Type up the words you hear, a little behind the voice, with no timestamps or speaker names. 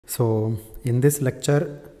So in this lecture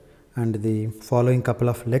and the following couple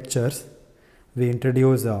of lectures, we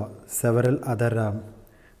introduce several other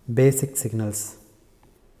basic signals.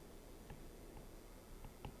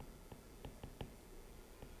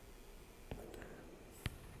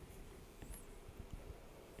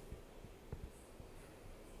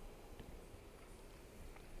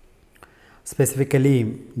 Specifically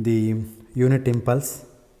the unit impulse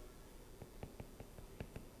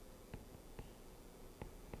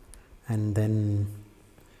and then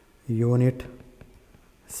unit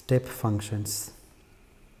step functions,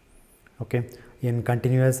 okay, in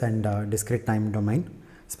continuous and discrete time domain.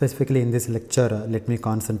 Specifically in this lecture, let me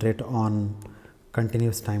concentrate on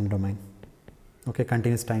continuous time domain, okay,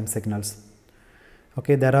 continuous time signals.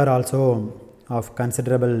 Okay, there are also of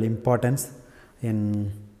considerable importance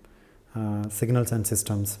in signals and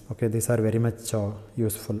systems. Okay, these are very much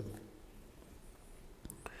useful.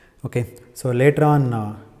 Okay, so later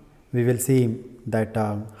on we will see that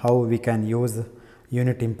how we can use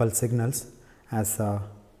unit impulse signals as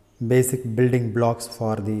basic building blocks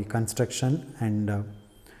for the construction and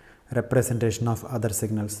representation of other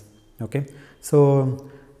signals. Okay, so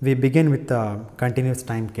we begin with the continuous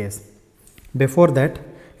time case. Before that,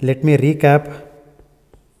 let me recap,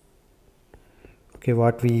 okay,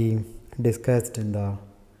 what we discussed in the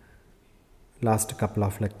last couple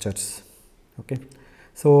of lectures. Okay,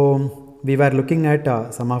 so we were looking at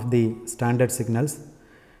some of the standard signals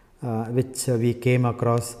which we came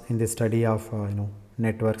across in the study of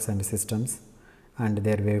networks and systems and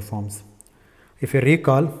their waveforms. If you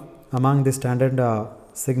recall, among the standard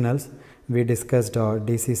signals, we discussed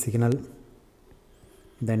DC signal,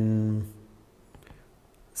 then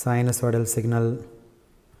sinusoidal signal,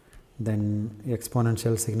 then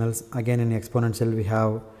exponential signals. Again, in exponential we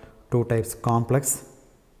have two types, complex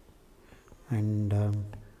and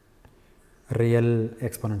real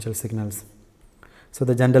exponential signals. So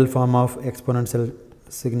the general form of exponential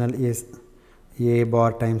signal is a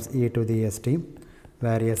bar times e to the st,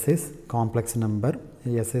 where s is complex number,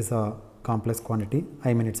 s is a complex quantity,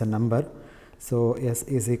 I mean it's a number, so s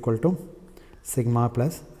is equal to sigma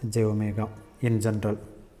plus j omega in general,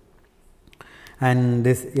 and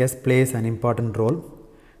this s plays an important role.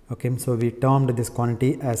 Okay, so we termed this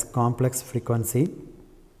quantity as complex frequency,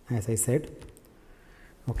 as I said.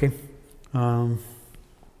 Okay,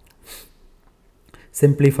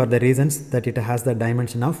 simply for the reasons that it has the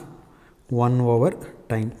dimension of 1 over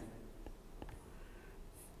time,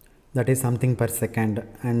 that is something per second,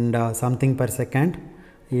 and something per second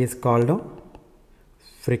is called a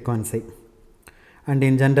frequency, and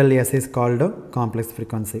in general s is called a complex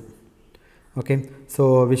frequency. Okay,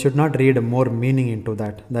 so we should not read more meaning into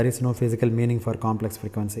that. There is no physical meaning for complex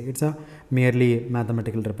frequency, it's a merely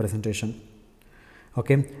mathematical representation.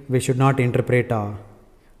 Okay, we should not interpret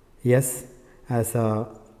s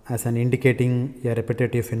as an indicating a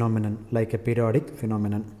repetitive phenomenon like a periodic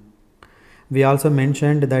phenomenon. We also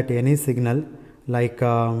mentioned that any signal like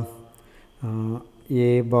a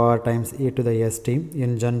bar times e to the st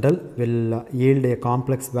in general will yield a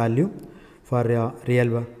complex value for a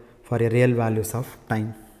real values of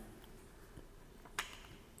time.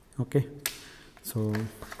 Okay, so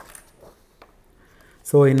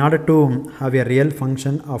in order to have a real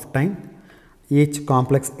function of time, each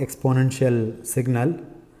complex exponential signal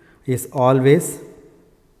is always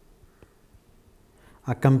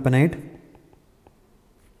accompanied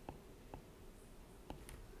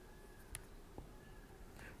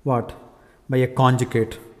what? By a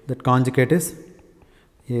conjugate. That conjugate is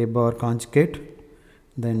a bar conjugate,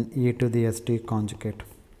 then e to the st conjugate,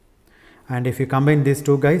 and if you combine these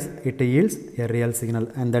two guys, it yields a real signal,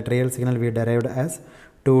 and that real signal we derived as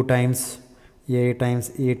 2 times a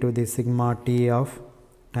times e to the sigma t of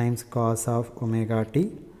times cos of omega t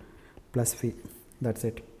plus phi. That's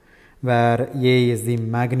it, where a is the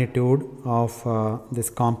magnitude of this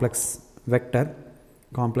complex vector,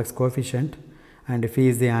 complex coefficient, and phi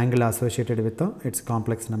is the angle associated with its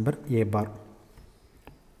complex number a bar.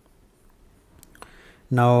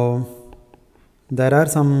 Now there are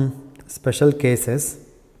some special cases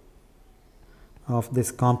of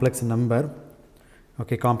this complex number,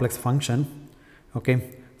 okay, complex function. Okay,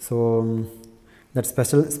 so that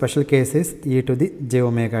special case is e to the j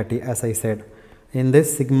omega t, as I said. In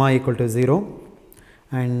this, sigma equal to 0,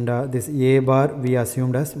 and this a bar we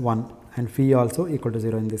assumed as 1, and phi also equal to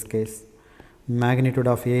 0 in this case. Magnitude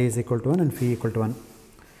of a is equal to 1 and phi equal to 1.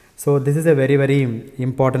 So this is a very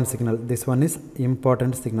important signal. This one is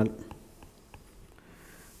important signal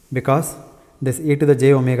because this e to the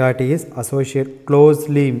j omega t is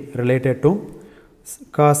closely related to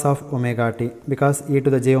cos of omega t, because e to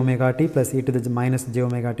the j omega t plus e to the minus j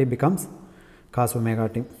omega t becomes cos omega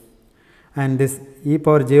t. And this e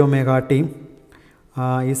power j omega t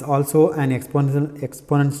is also an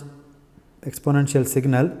exponential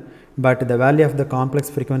signal, but the value of the complex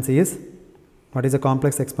frequency is, what is the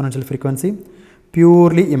complex exponential frequency?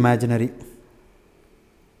 Purely imaginary,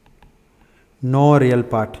 no real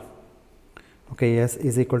part. Okay, S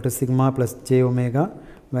is equal to sigma plus j omega,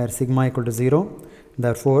 where sigma equal to 0.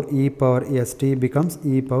 Therefore, e power st becomes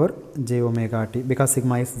e power j omega t, because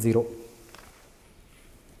sigma is 0.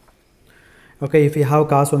 Okay, if you have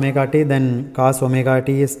cos omega t, then cos omega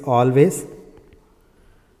t is always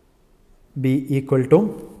be equal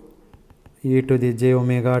to e to the j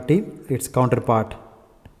omega t, its counterpart,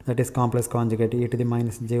 that is complex conjugate, e to the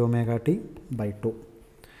minus j omega t by 2.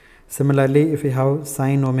 Similarly, if you have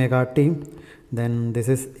sin omega t, then this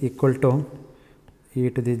is equal to e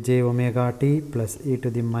to the j omega t plus e to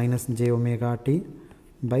the minus j omega t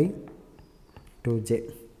by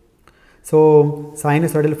 2j. So,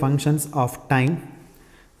 sinusoidal functions of time,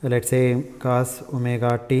 let us say cos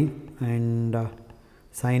omega t and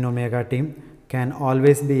sin omega t, can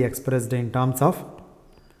always be expressed in terms of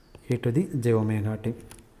e to the j omega t.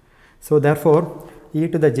 So, therefore, e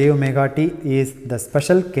to the j omega t is the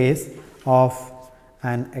special case of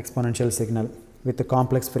an exponential signal with a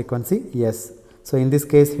complex frequency S. So, in this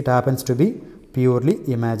case it happens to be purely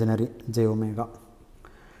imaginary j omega.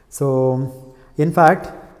 So, in fact,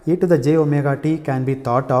 e to the j omega t can be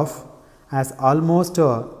thought of as almost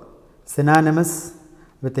synonymous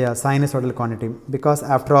with a sinusoidal quantity, because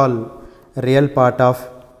after all, real part of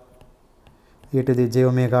e to the j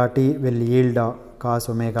omega t will yield cos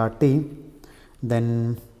omega t,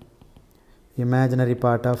 then imaginary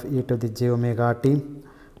part of e to the j omega t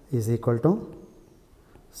is equal to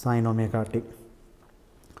sin omega t.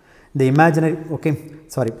 The imaginary,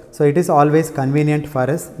 so it is always convenient for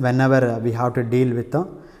us whenever we have to deal with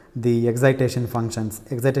the excitation functions.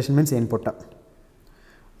 Excitation means input.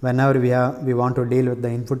 Whenever we want to deal with the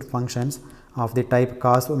input functions of the type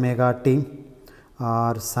cos omega t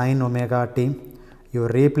or sin omega t, you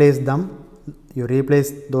replace them, you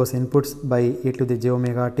replace those inputs by e to the j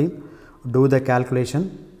omega t, do the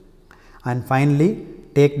calculation, and finally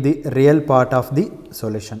take the real part of the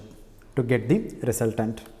solution to get the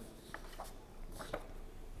resultant.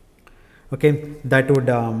 Okay, that would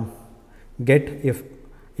get if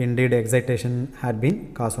indeed excitation had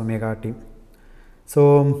been cos omega t.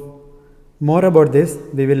 So, more about this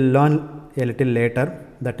we will learn a little later,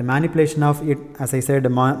 that manipulation of it, as I said,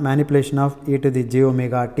 manipulation of e to the j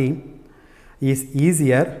omega t is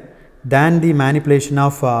easier than the manipulation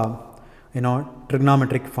of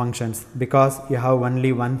trigonometric functions, because you have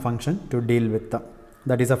only one function to deal with.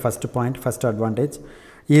 That is the first point, first advantage,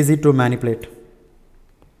 easy to manipulate.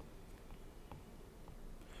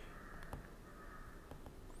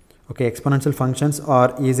 Okay, exponential functions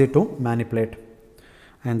are easy to manipulate.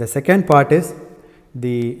 And the second part is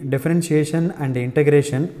the differentiation and the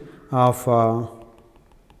integration of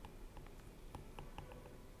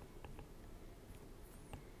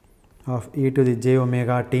e to the j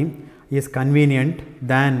omega t is convenient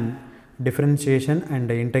than differentiation and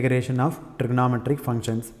the integration of trigonometric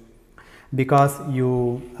functions, because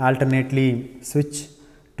you alternately switch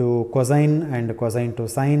to cosine and cosine to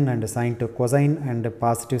sine and sine to cosine and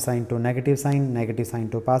positive sine to negative sine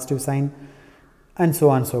to positive sine, and so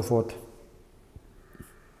on and so forth.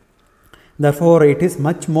 Therefore, it is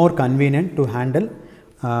much more convenient to handle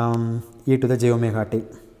e to the j omega t.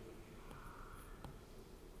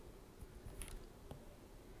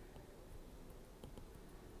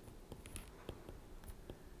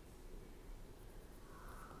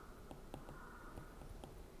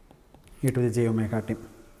 E to the j omega t.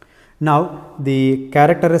 Now, the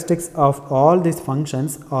characteristics of all these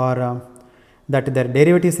functions are that their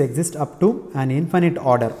derivatives exist up to an infinite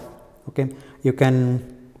order. Okay, you can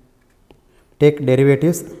take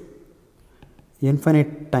derivatives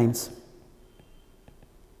infinite times.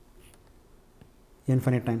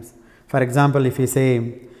 For example, if you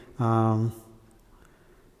say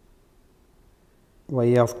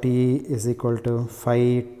y of t is equal to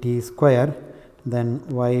phi t square, then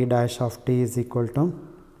y dash of t is equal to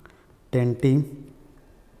 10t,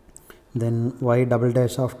 then y double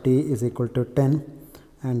dash of t is equal to 10,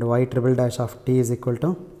 and y triple dash of t is equal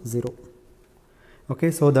to 0.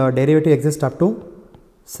 Okay, so the derivative exists up to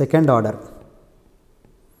second order,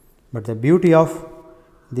 but the beauty of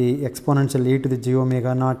the exponential e to the j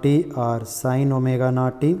omega naught t or sin omega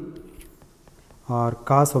naught t or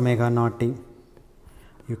cos omega naught t,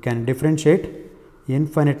 you can differentiate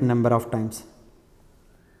infinite number of times.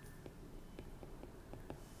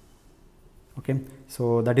 Okay,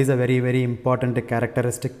 so that is a very important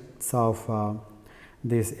characteristics of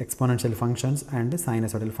these exponential functions and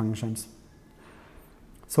sinusoidal functions.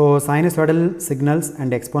 So sinusoidal signals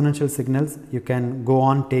and exponential signals, you can go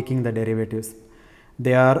on taking the derivatives.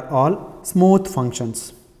 They are all smooth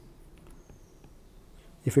functions.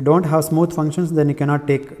 If you don't have smooth functions, then you cannot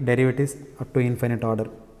take derivatives up to infinite order.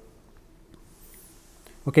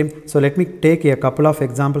 Okay, so let me take a couple of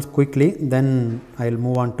examples quickly, then I will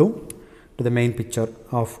move on to the main picture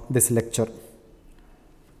of this lecture.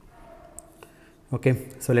 Okay,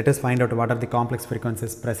 so let us find out what are the complex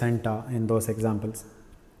frequencies present in those examples.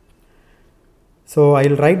 So I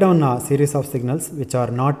will write down a series of signals which are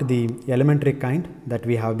not the elementary kind that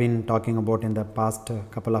we have been talking about in the past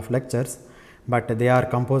couple of lectures, but they are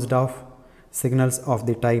composed of signals of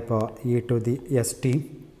the type e to the st,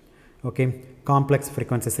 okay, complex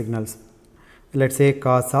frequency signals. Let's say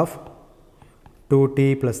cos of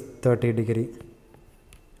 2t plus 30 degree.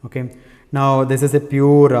 Okay, now this is a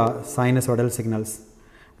pure sinusoidal signals,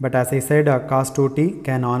 but as I said, cos 2t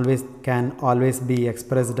can always be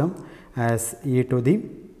expressed as e to the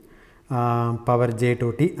power j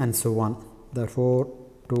 2t and so on. Therefore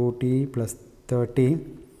 2t plus 30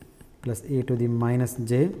 plus e to the minus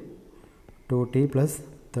j 2t plus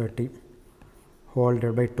 30 whole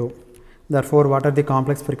divided by 2. Therefore what are the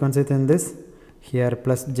complex frequencies in this? Here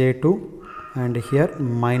plus j2 and here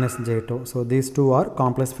minus j2. So these two are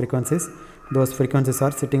complex frequencies. Those frequencies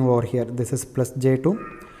are sitting over here. This is plus j2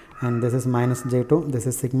 and this is minus j2. This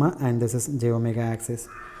is sigma and this is j omega axis.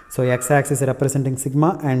 So x axis representing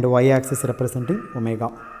sigma and y axis representing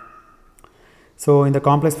omega. So in the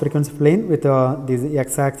complex frequency plane with this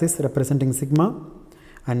x axis representing sigma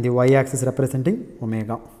and the y axis representing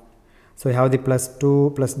omega. So you have the plus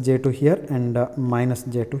 2 plus j2 here and minus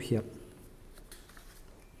j2 here.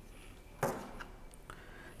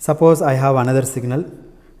 Suppose I have another signal,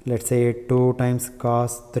 let's say 2 times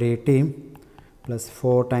cos 3t plus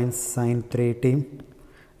 4 times sin 3t.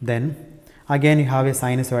 Then again you have a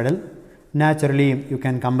sinusoidal. Naturally you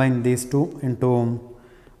can combine these two into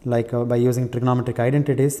by using trigonometric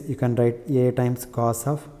identities. You can write a times cos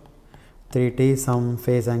of 3t some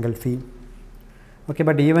phase angle phi. Okay,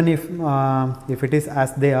 but even if it is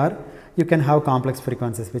as they are, you can have complex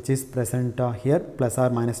frequencies which is present here plus or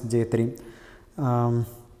minus j3.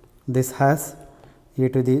 This has e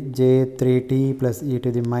to the j3t plus e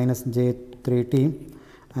to the minus j3t,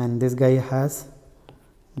 and this guy has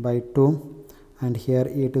by 2, and here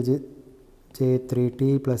e to the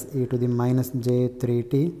j3t plus e to the minus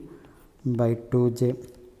j3t by 2j.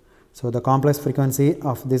 So the complex frequency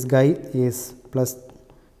of this guy is plus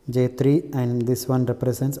j3 and this one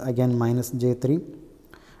represents again minus j3,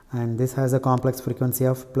 and this has a complex frequency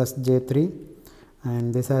of plus j3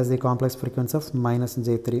 and this has the complex frequency of minus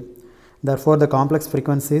j3. Therefore the complex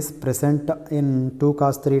frequencies present in 2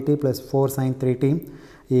 cos 3t plus 4 sin 3t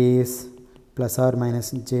is plus or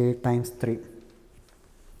minus j times 3,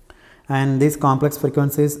 and these complex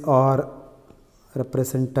frequencies are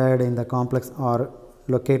represented in the complex or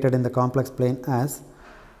located in the complex plane as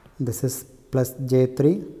this is plus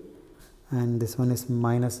j3 and this one is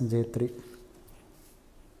minus j3.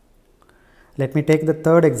 Let me take the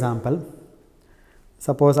third example.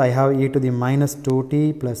 Suppose I have e to the minus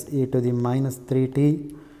 2t plus e to the minus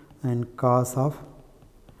 3t and cos of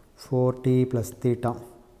 4t plus theta.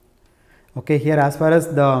 Okay, here as far as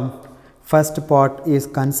the first part is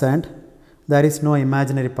concerned, there is no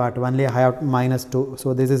imaginary part, only I have minus 2.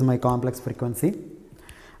 So this is my complex frequency,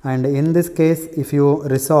 and in this case if you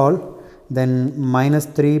resolve, then minus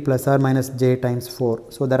 3 plus or minus j times 4.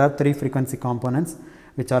 So there are 3 frequency components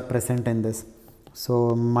which are present in this.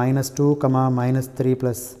 So minus 2 comma minus 3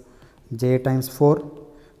 plus j times 4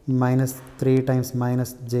 minus 3 times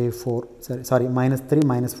minus j4, sorry minus 3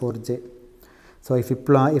 minus 4j. So if you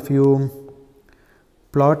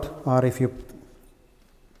plot or if you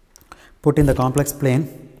put in the complex plane,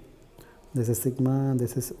 this is sigma,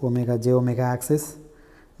 this is omega, j omega axis,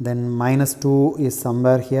 then minus 2 is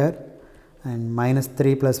somewhere here and minus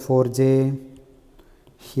 3 plus 4j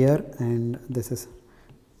here, and this is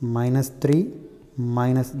minus 3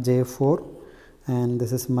 minus j4 and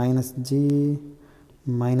this is minus g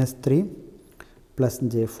minus 3 plus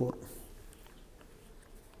j4.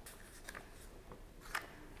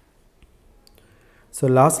 So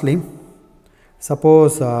lastly,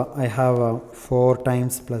 suppose I have 4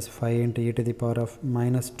 times plus 5 into e to the power of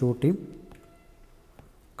minus 2t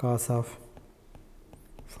cos of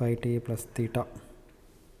 5t plus theta.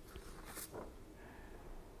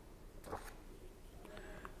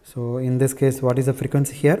 So in this case, what is the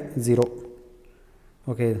frequency here? 0.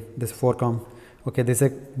 Okay, this 4 Okay, this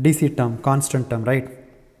is a DC term, constant term, right?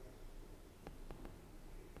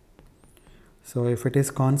 So if it is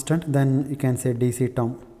constant, then you can say DC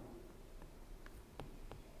term.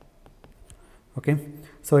 Okay,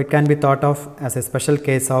 so it can be thought of as a special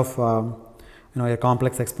case of a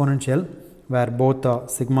complex exponential where both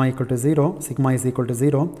sigma equal to 0, sigma is equal to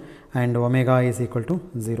 0 and omega is equal to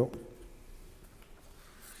 0.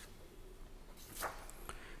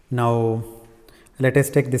 Now let us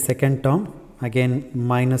take the second term, again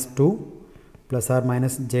minus 2 plus or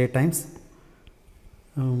minus j times.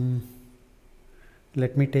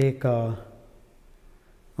 Let me take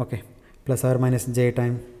okay, plus or minus j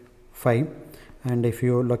times 5, and if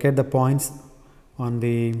you look at the points on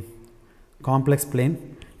the complex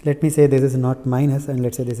plane, let me say this is not minus and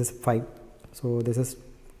let's say this is 5. So this is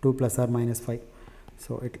 2 plus or minus 5.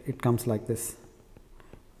 So it comes like this.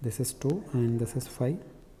 This is 2 and this is 5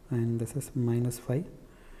 and this is minus 5.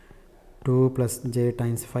 2 plus j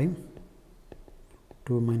times 5,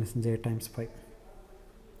 2 minus j times 5.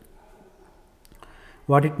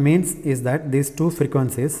 What it means is that these two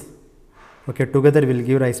frequencies, okay, together will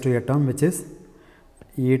give rise to a term which is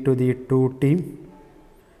e to the 2t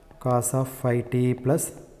cos of phi t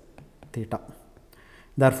plus theta.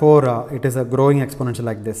 Therefore, it is a growing exponential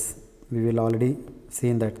like this. We will already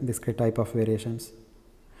seen that this type of variations,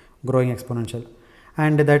 growing exponential,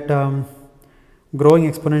 and that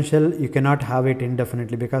growing exponential you cannot have it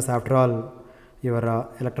indefinitely, because after all your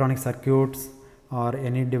electronic circuits or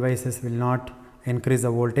any devices will not increase the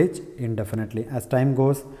voltage indefinitely. As time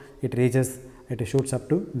goes, it shoots up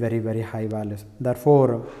to very high values.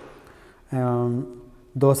 Therefore,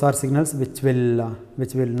 those are signals which will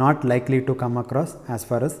not likely to come across as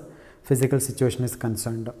far as physical situation is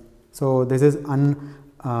concerned. So this is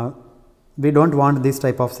we don't want this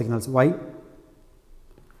type of signals. Why?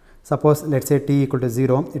 Suppose let's say t equal to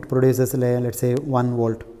 0, it produces let's say 1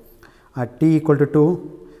 volt. At t equal to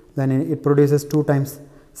 2, then it produces 2 times.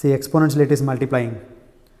 See, exponentially it is multiplying.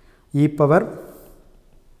 E power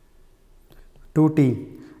 2t.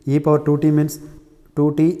 E power 2t means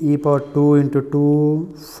 2t e power 2 into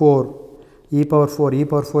 2, 4. E power 4, e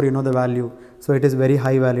power 4 you know the value. So it is very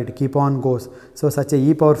high value, it keep on goes. So such a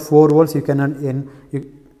e power 4 volts you cannot,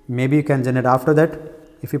 maybe you can generate. After that,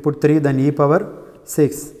 if you put 3, then e power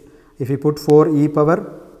 6. If you put 4, e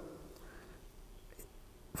power,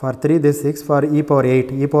 for 3 this 6, for e power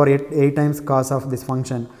 8, e power 8 times cos of this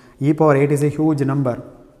function. E power 8 is a huge number.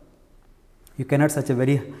 You cannot such a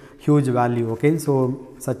very huge value, okay.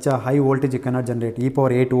 So such a high voltage you cannot generate. E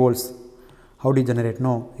power 8 volts, how do you generate?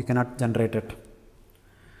 No, you cannot generate it,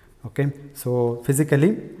 okay. So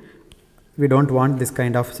physically we don't want this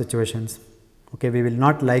kind of situations, okay. We will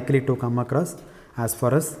not likely to come across as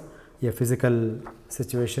far as a physical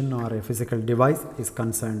situation or a physical device is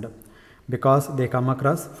concerned, because they come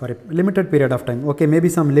across for a limited period of time, okay. Maybe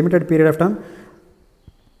some limited period of time,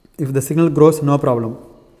 if the signal grows, no problem,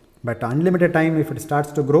 but unlimited time, if it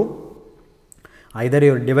starts to grow, either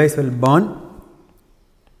your device will burn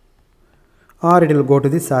or it will go to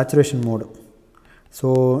the saturation mode.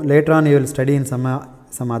 So later on you will study in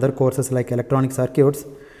some other courses like electronic circuits,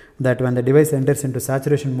 that when the device enters into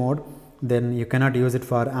saturation mode, then you cannot use it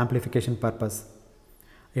for amplification purpose.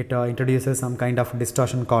 It introduces some kind of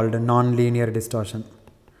distortion called non-linear distortion,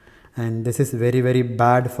 and this is very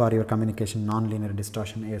bad for your communication. Non-linear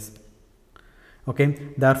distortion is, okay.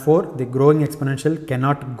 Therefore the growing exponential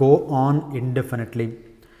cannot go on indefinitely,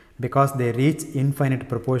 because they reach infinite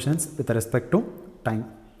proportions with respect to time.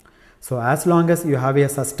 So as long as you have a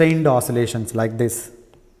sustained oscillations like this,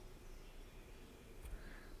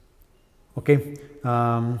 okay,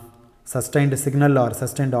 sustained signal or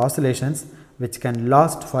sustained oscillations which can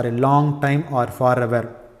last for a long time or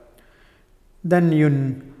forever, then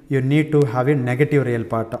you need to have a negative real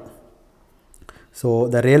part. So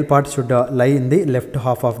the real part should lie in the left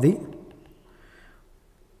half of the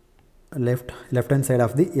left hand side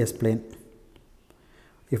of the S plane.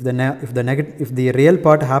 If the real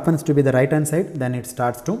part happens to be the right hand side, then it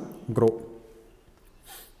starts to grow.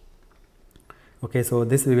 Okay, so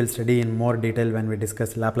this we will study in more detail when we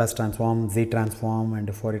discuss Laplace transform, Z transform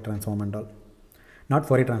and Fourier transform and all. Not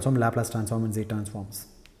Fourier transform, Laplace transform and Z transforms.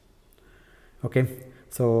 Okay,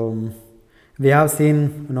 so we have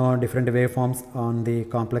seen different waveforms on the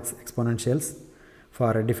complex exponentials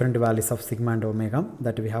for different values of sigma and omega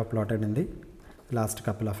that we have plotted in the last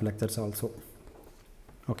couple of lectures also.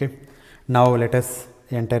 Okay, now let us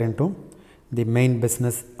enter into the main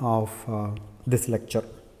business of this lecture.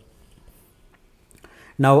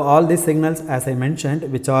 Now all these signals, as I mentioned,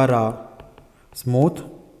 which are smooth,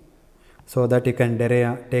 so that you can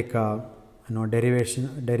take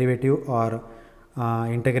derivative or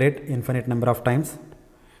integrate infinite number of times,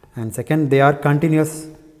 and second, they are continuous,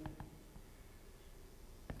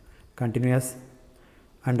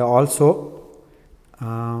 and also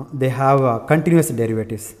they have continuous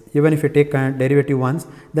derivatives. Even if you take derivative once,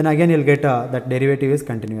 then again you will get that derivative is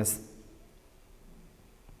continuous.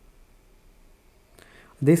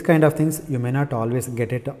 These kind of things you may not always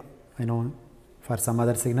get it, for some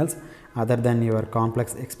other signals other than your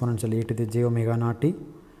complex exponential e to the j omega naught t,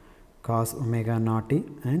 cos omega naught t,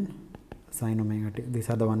 and sin omega t. These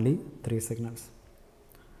are the only 3 signals.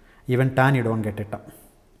 Even tan you don't get it.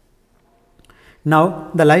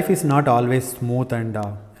 Now the life is not always smooth and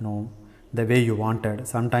the way you wanted.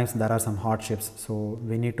 Sometimes there are some hardships, so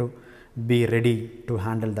we need to be ready to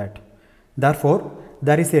handle that. Therefore,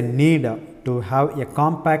 there is a need to have a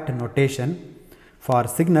compact notation for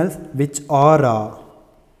signals which are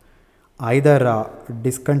either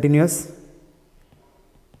discontinuous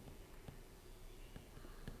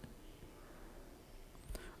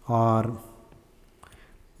or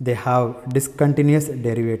they have discontinuous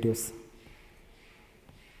derivatives.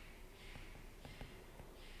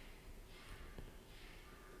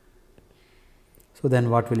 So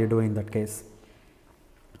then what will you do in that case?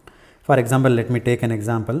 For example, let me take an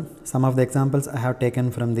example. Some of the examples I have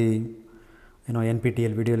taken from the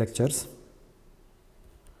NPTEL video lectures.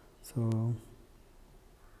 So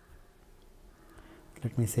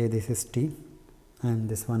let me say this is t and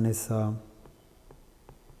this one is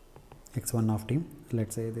x1 of t.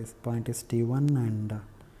 Let's say this point is t1 and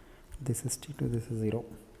this is t2, this is 0.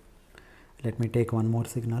 Let me take one more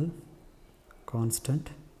signal,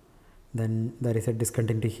 constant. Then there is a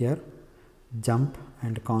discontinuity here, jump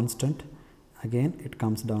and constant, again it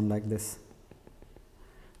comes down like this,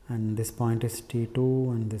 and this point is t2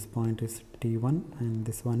 and this point is t1 and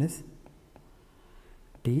this one is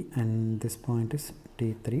t and this point is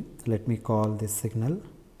t3. Let me call this signal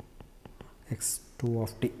x2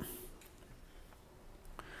 of t.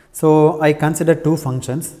 So I consider 2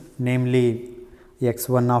 functions, namely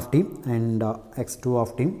x1 of t and x2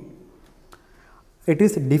 of t. It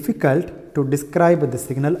is difficult to describe the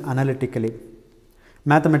signal analytically.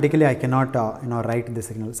 Mathematically, I cannot write the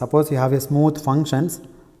signal. Suppose you have a smooth functions,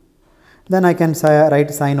 then I can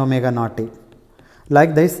write sin omega naught t.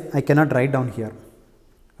 Like this, I cannot write down here.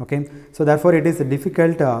 Okay, so therefore it is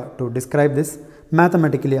difficult to describe this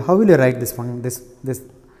mathematically. How will you write this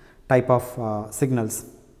type of signals?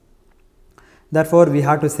 Therefore, we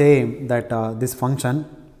have to say that this function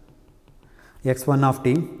x1 of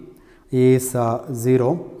t is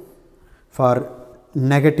 0 for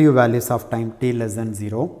negative values of time t less than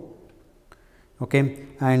 0. Okay,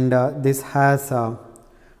 and this has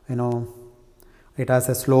it has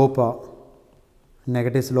a slope,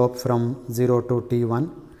 negative slope from 0 to t1,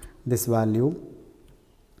 this value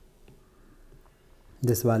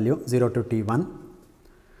 0 to t1.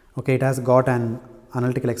 Okay, it has got an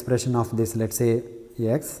analytical expression of this, let's say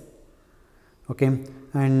x. Okay,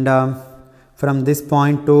 and from this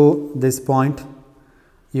point to this point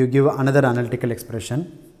you give another analytical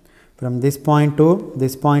expression. From this point to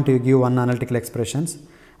this point you give one analytical expressions,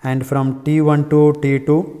 and from t1 to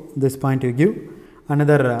t2 this point you give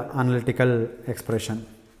another analytical expression.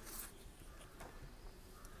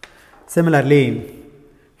 Similarly,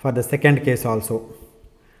 for the second case also,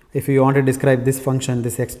 if you want to describe this function,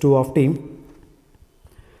 this x2 of t,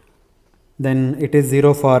 then it is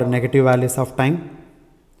 0 for negative values of time.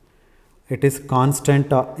 It is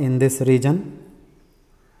constant in this region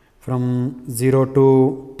from 0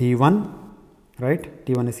 to t1, right?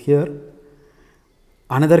 T1 is here.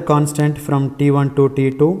 Another constant from t1 to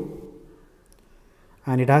t2,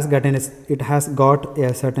 and it has got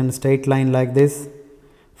a certain straight line like this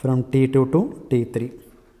from t2 to t3,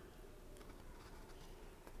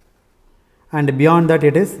 and beyond that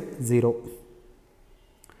it is 0.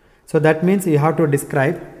 So that means you have to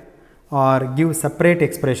describe or give separate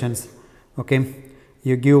expressions. Okay,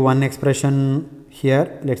 you give one expression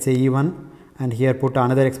here, let's say E1, and here put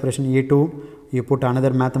another expression E2, you put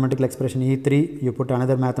another mathematical expression E3, you put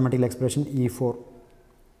another mathematical expression E4.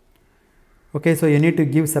 Okay, so you need to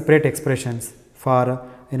give separate expressions for,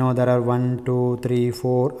 there are 1, 2, 3,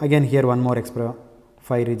 4, again here one more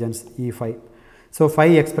 5 regions, E5. So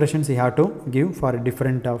 5 expressions you have to give for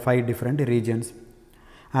different 5 different regions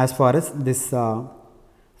as far as this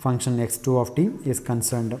function x2 of t is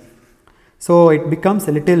concerned. So it becomes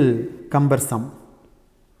a little cumbersome.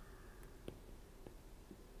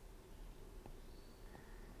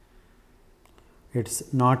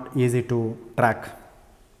 It's not easy to track.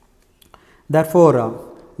 Therefore,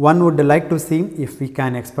 one would like to see if we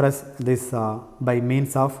can express this by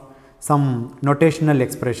means of some notational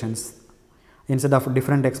expressions. instead of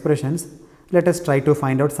different expressions, let us try to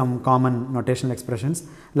find out some common notational expressions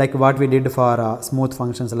like what we did for smooth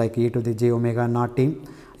functions like e to the j omega naught t.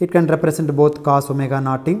 It can represent both cos omega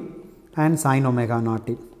naught t and sin omega naught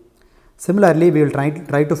t. Similarly, we will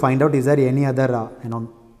try to find out is there any other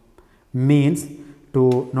means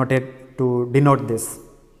to denote this.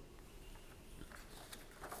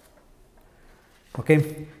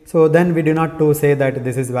 Okay. So, then we do not to say that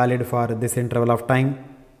this is valid for this interval of time,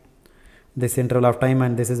 this interval of time,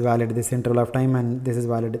 and this is valid this interval of time, and this is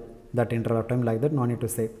valid that interval of time, like that, no need to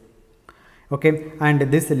say. Okay. And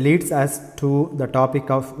this leads us to the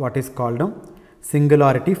topic of what is called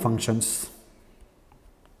singularity functions.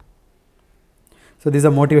 So, this is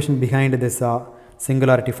the motivation behind this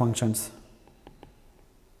singularity functions.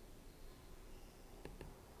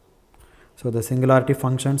 So, the singularity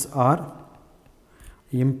functions are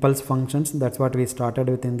impulse functions, that is what we started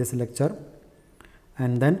with in this lecture,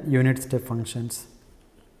 and then unit step functions.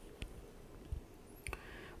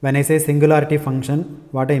 When I say singularity function,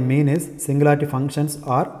 what I mean is singularity functions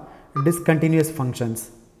are discontinuous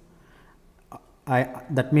functions.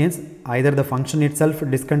 That means either the function itself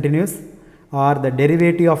discontinuous or the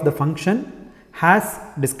derivative of the function has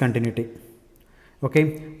discontinuity.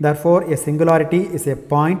 Okay. Therefore, a singularity is a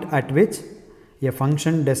point at which a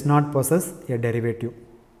function does not possess a derivative.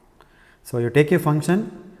 So, you take a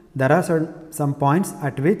function, there are some points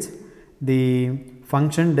at which the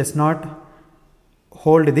function does not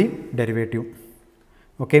hold the derivative.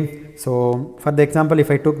 Okay. So, for the example,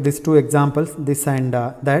 if I took these two examples, this and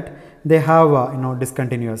that, they have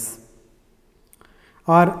discontinuous,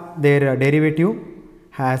 or their derivative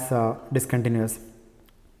has discontinuous.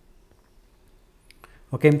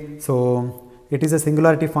 Okay. So, it is a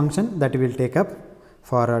singularity function that we will take up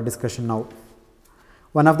for discussion now.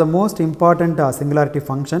 One of the most important singularity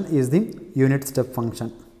function is the unit step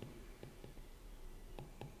function.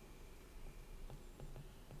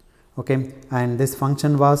 Okay. And this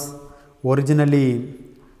function was originally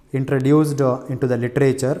introduced into the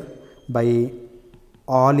literature by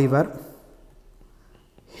Oliver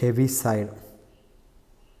Heaviside.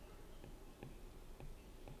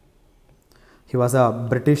 He was a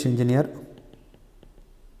British engineer.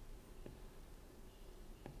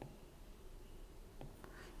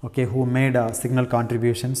 Okay, who made signal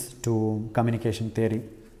contributions to communication theory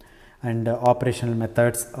and operational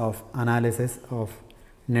methods of analysis of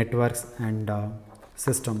networks and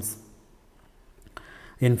systems.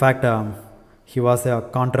 In fact, he was a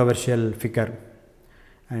controversial figure,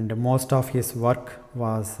 and most of his work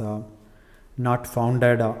was not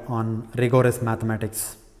founded on rigorous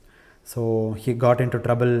mathematics. So, he got into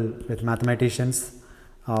trouble with mathematicians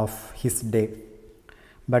of his day,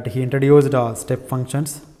 but he introduced step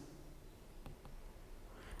functions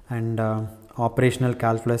and operational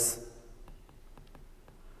calculus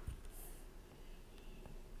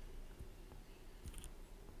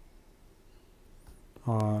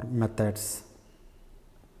or methods.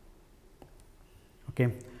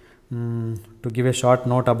 Okay. To give a short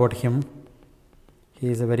note about him, he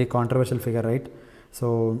is a very controversial figure, right?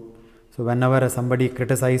 So whenever somebody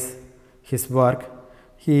criticizes his work,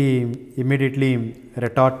 he immediately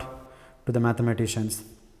retort to the mathematicians,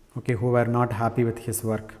 okay, who were not happy with his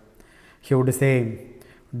work. He would say,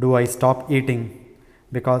 do I stop eating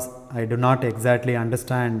because I do not exactly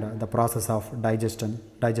understand the process of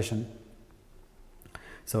digestion.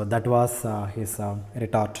 So that was his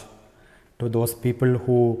retort to those people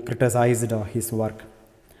who criticized his work,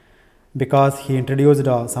 because he introduced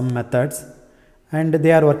some methods and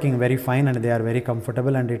they are working very fine and they are very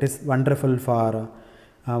comfortable, and it is wonderful for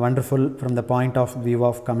wonderful from the point of view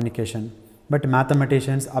of communication. But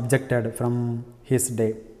mathematicians objected from his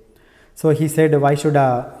day. So he said, why should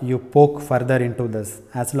you poke further into this,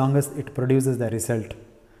 as long as it produces the result?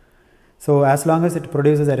 So as long as it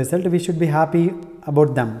produces a result, we should be happy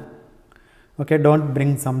about them. Okay, don't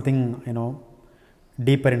bring something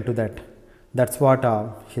deeper into that. That's what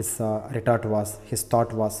his retort was, his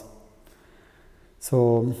thought was.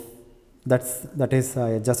 So that is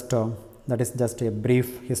just a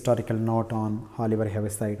brief historical note on Oliver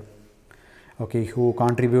Heaviside, okay, who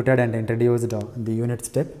contributed and introduced the unit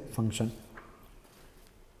step function.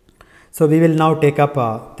 So we will now take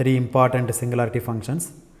up three important singularity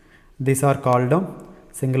functions. These are called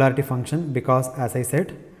singularity function because, as I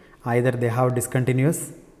said, either they have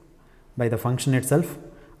discontinuous by the function itself,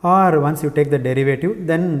 or once you take the derivative,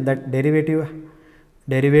 then that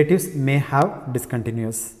derivatives may have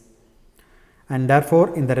discontinuous. And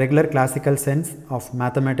therefore, in the regular classical sense of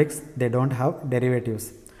mathematics, they do not have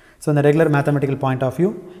derivatives. So in the regular mathematical point of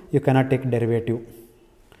view, you cannot take derivative.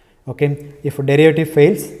 Okay, if derivative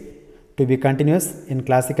fails to be continuous in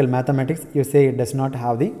classical mathematics, you say it does not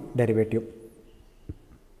have the derivative.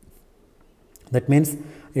 That means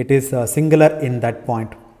it is singular in that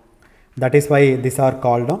point. That is why these are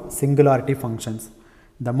called singularity functions.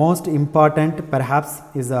 The most important perhaps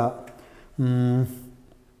is a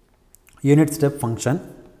unit step function.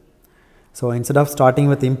 So instead of starting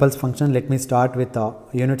with impulse function, let me start with a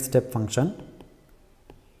unit step function.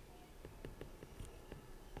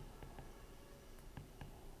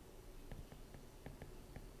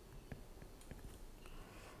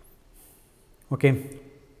 Okay.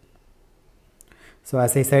 So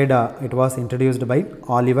as I said, it was introduced by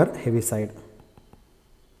Oliver Heaviside.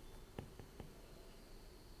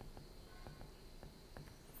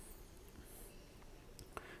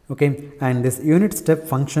 Okay, and this unit step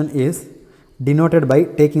function is denoted by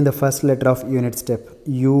taking the first letter of unit step,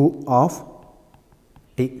 u of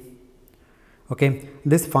t. Okay,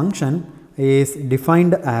 this function is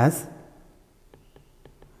defined as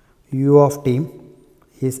u of t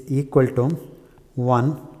is equal to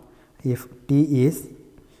 1 if t is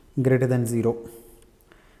greater than 0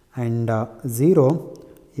 and 0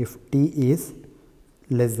 if t is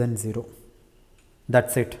less than 0.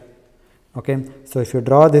 That's it. Okay, so if you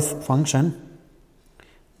draw this function,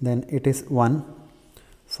 then it is 1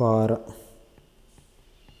 for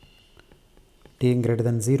t greater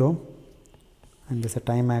than 0 and this is a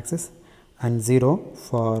time axis, and 0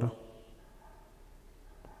 for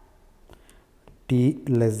t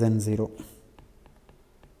less than 0.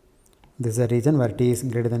 This is a region where t is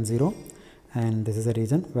greater than 0 and this is a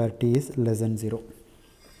region where t is less than 0.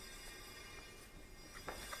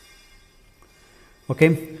 Okay,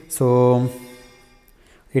 so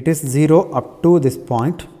it is 0 up to this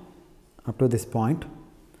point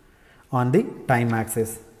on the time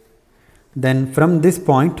axis. Then from this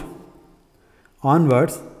point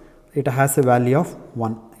onwards it has a value of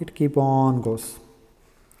 1. It keep on goes.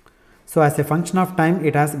 So as a function of time,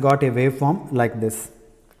 it has got a waveform like this.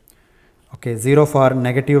 Okay, 0 for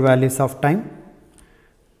negative values of time,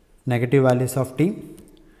 negative values of t,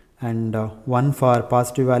 and 1 for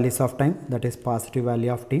positive values of time, that is positive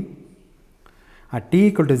value of t. At t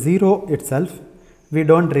equal to 0 itself, we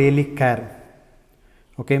don't really care.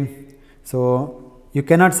 Okay, so you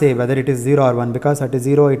cannot say whether it is 0 or 1, because at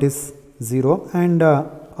 0 it is 0 and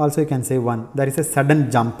also you can say 1. There is a sudden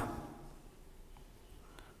jump.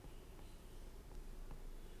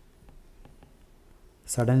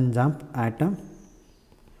 Sudden jump at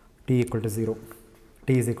t equal to 0.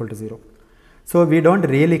 T is equal to 0. So we don't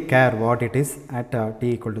really care what it is at t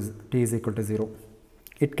is equal to 0.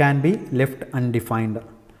 It can be left undefined.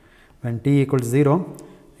 When t equals 0,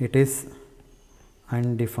 it is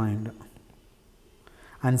undefined.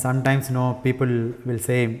 And sometimes people will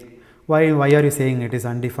say, why are you saying it is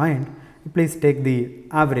undefined? Please take the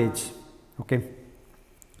average. Okay,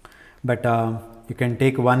 but you can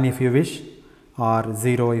take 1 if you wish, or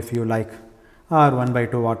 0 if you like, or 1 by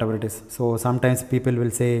 2, whatever it is. So sometimes people will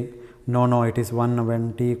say, no, it is 1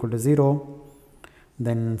 when t equal to 0.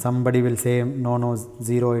 Then somebody will say, no,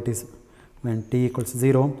 0, it is when t equals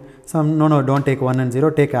 0. Some, no, don't take 1 and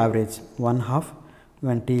 0, take average, 1/2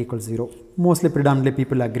 when t equals 0. Mostly predominantly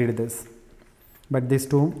people agree to this, but these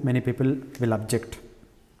two many people will object.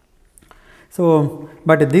 So,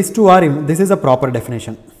 but these two are, this is a proper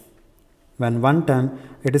definition. When one term,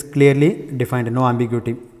 it is clearly defined, no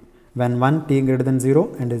ambiguity. When 1 t greater than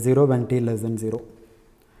 0 and 0 when t less than 0.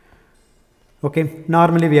 Okay,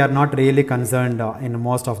 normally we are not really concerned in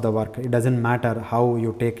most of the work. It doesn't matter how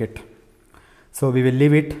you take it. So we will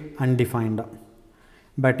leave it undefined.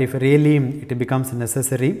 But if really it becomes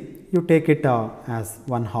necessary, you take it as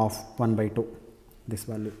 1/2, 1 by 2, this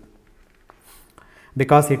value.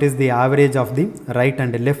 Because it is the average of the right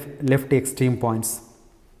and left extreme points.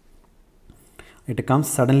 It comes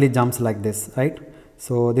suddenly jumps like this, right?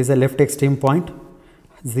 So this is a left extreme point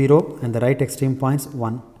 0 and the right extreme points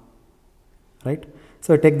 1, right?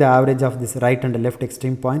 So take the average of this right and left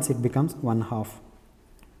extreme points, it becomes 1/2.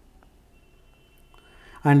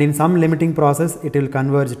 And in some limiting process it will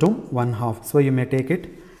converge to 1/2. So you may take it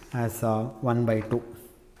as 1 by 2.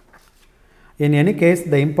 In any case,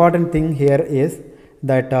 the important thing here is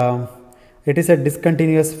that it is a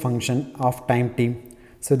discontinuous function of time t.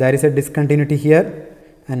 So there is a discontinuity here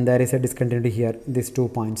and there is a discontinuity here, these 2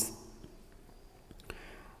 points.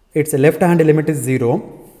 Its left hand limit is 0.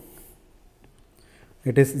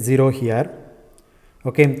 It is 0 here.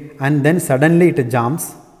 Okay, and then suddenly it jumps.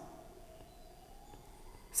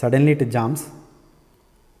 Suddenly it jumps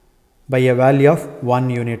by a value of 1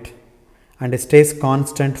 unit and it stays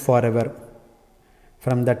constant forever.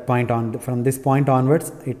 From that point on, from this point onwards,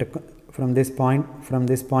 it from this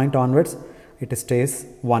point onwards it stays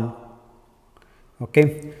 1.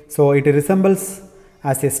 Okay, so it resembles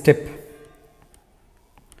as a step.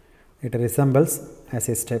 It resembles as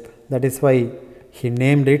a step. That is why he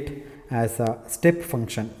named it as a step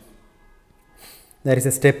function. There is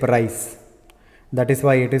a step rise. That is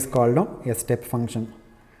why it is called a step function.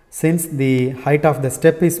 Since the height of the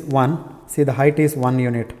step is 1, see the height is 1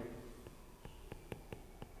 unit.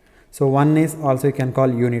 So 1 is also you can call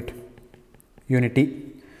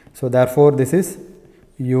unity. So therefore this is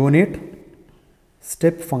unit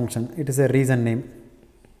step function. It is a reason name.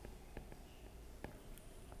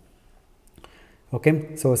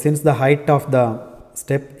 Okay, so since the height of the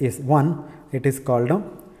step is 1, it is called a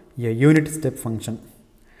unit step function.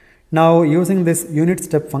 Now using this unit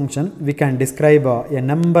step function, we can describe a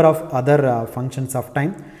number of other functions of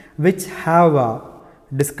time which have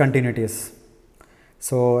discontinuities.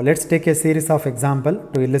 So let's take a series of example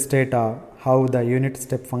to illustrate how the unit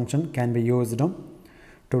step function can be used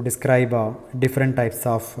to describe different types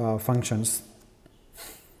of functions.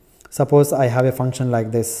 Suppose I have a function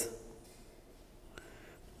like this.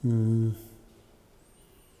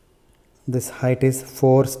 This height is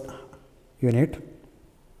 4 unit.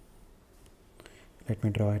 Let me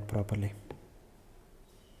draw it properly.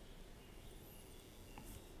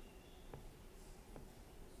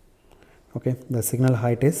 Okay, the signal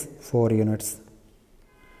height is 4 units.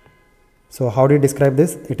 So how do you describe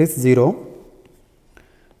this? It is 0.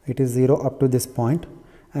 It is 0 up to this point,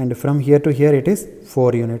 and from here to here it is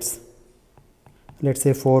 4 units. Let's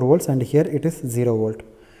say 4 volts, and here it is 0 volt.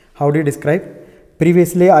 How do you describe?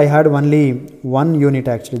 Previously I had only 1 unit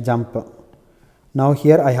actually jump. Now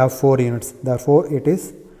here I have 4 units. Therefore it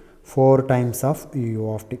is 4 times of u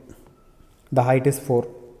of t. The height is 4.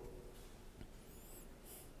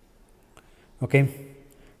 Okay,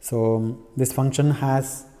 so this function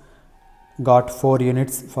has got 4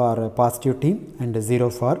 units for positive t and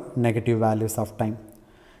 0 for negative values of time.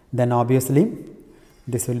 Then obviously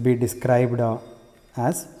this will be described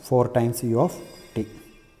as 4 times u of t,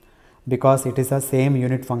 because it is the same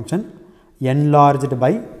unit function enlarged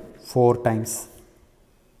by 4 times.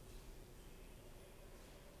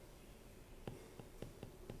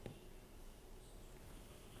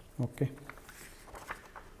 Okay.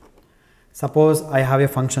 Suppose I have a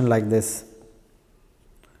function like this.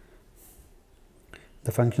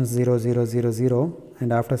 The function is 0, 0, 0, 0,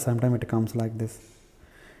 and after some time it comes like this.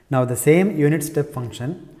 Now the same unit step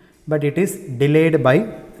function, but it is delayed by,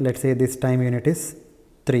 let's say this time unit is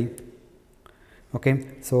 3. Okay,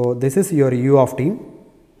 so this is your u of t,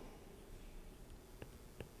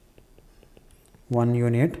 1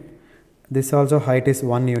 unit. This also height is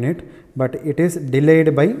 1 unit, but it is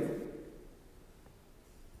delayed by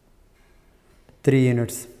 3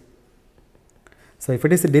 units. So if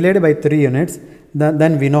it is delayed by 3 units,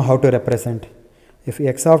 then we know how to represent. If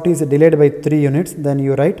x of t is delayed by 3 units, then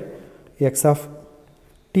you write x of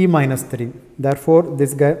t minus 3. Therefore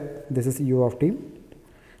this is u of t,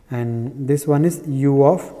 and this one is u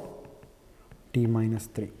of t minus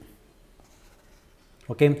 3.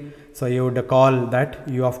 Okay, so you would call that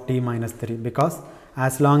u of t minus 3, because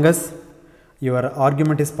as long as your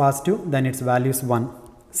argument is positive, then its value is 1.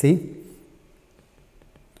 See,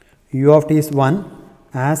 u of t is 1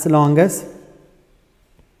 as long as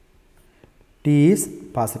t is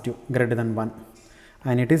positive, greater than 1,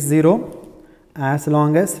 and it is 0 as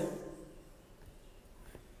long as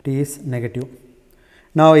t is negative.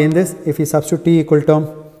 Now in this, if you substitute t equal to,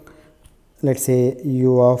 let's say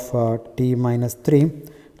u of t minus 3,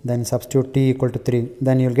 then substitute t equal to 3,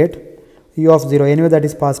 then you will get u of 0. Anyway that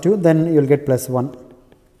is positive, then you will get plus 1.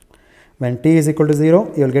 When t is equal to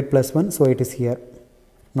 0, you will get plus 1, so it is here,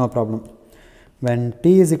 no problem. When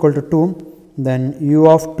t is equal to 2, then u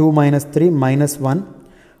of 2 minus 3 minus 1.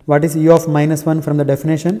 What is u of minus 1 from the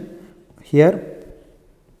definition? Here,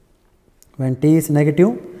 when t is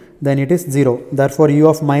negative, then it is 0. Therefore u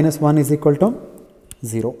of minus 1 is equal to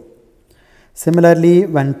 0. Similarly,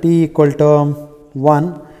 when t equal to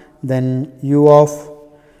 1, then u of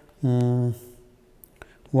 1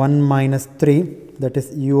 minus 3, that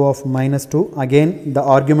is u of minus 2. Again the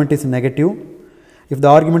argument is negative. If the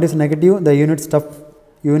argument is negative, the unit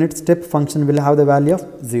step function will have the value of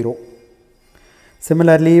 0.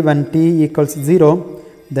 Similarly, when t equals 0,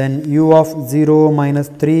 then u of 0 minus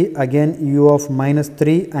 3, again u of minus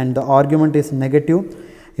 3, and the argument is negative.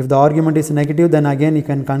 If the argument is negative, then again you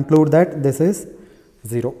can conclude that this is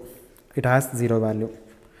 0. It has 0 value.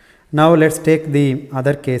 Now let's take the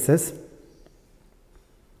other cases.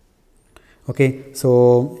 Okay,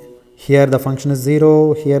 so here the function is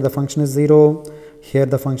 0, here the function is 0, here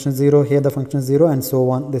the function is 0, here the function is 0, and so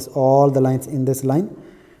on. This all the lines in this line,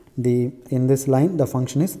 in this line the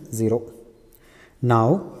function is 0.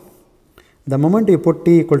 Now the moment you put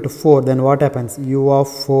t equal to 4, then what happens? U of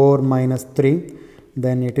 4 minus 3,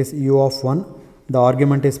 then it is u of 1. The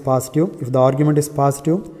argument is positive. If the argument is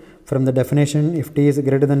positive, from the definition, if t is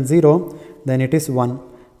greater than 0, then it is 1.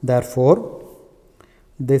 Therefore,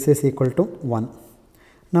 this is equal to 1.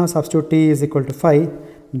 Now substitute t is equal to 5,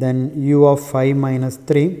 then u of 5 minus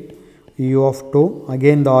 3, u of 2,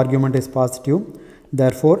 again the argument is positive,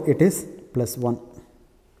 therefore it is plus 1.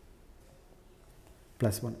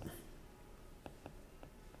 Plus 1.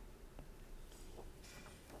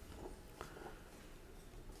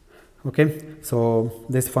 Okay, so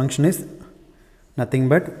this function is nothing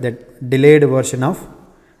but the delayed version of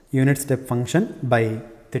unit step function by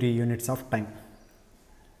 3 units of time.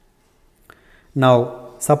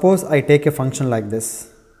 Now suppose I take a function like this.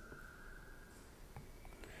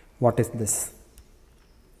 What is this?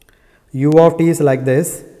 U of t is like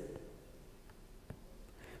this.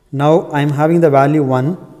 Now I am having the value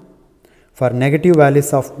 1 for negative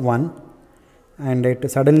values of 1, and it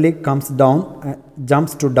suddenly comes down,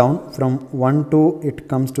 jumps to down from 1 to it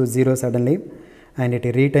comes to 0 suddenly, and it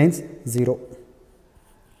retains 0.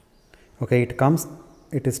 Okay,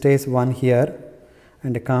 it stays 1 here,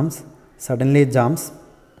 and it comes, suddenly jumps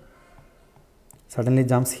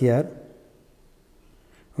here.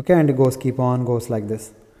 Okay, and it goes, goes like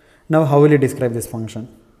this. Now how will you describe this function?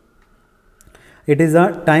 It is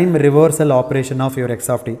a time reversal operation of your x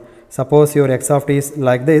of t. Suppose your x of t is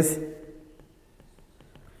like this,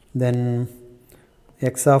 then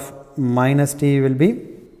x of minus t will be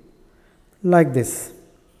like this.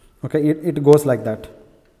 Okay, it goes like that.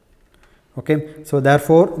 Okay, so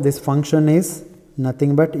therefore this function is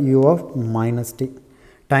nothing but u of minus t,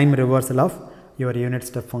 time reversal of your unit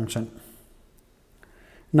step function.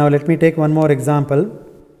 Now let me take one more example.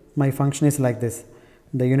 My function is like this.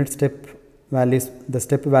 The unit step value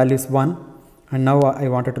is 1, and now I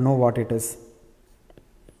wanted to know what it is.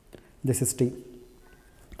 This is t.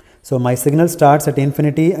 So my signal starts at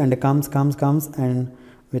infinity and comes and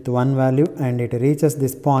with one value, and it reaches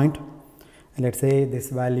this point. Let's say this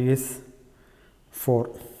value is 4.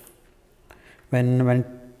 When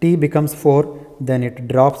t becomes 4, then it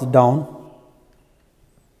drops down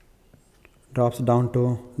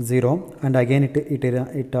to 0, and again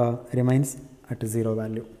it remains at 0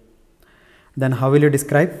 value. Then how will you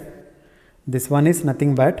describe? This one is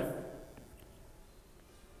nothing but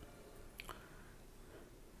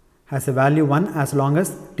has a value 1 as long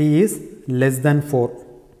as t is less than 4.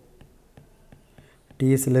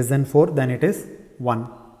 T is less than 4, then it is 1.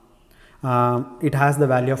 It has the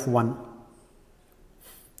value of 1.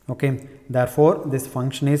 Okay, therefore this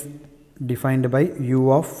function is defined by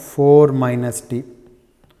u of 4 minus t.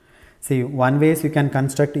 See, one way is you can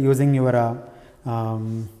construct using your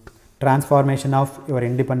transformation of your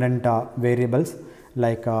independent variables,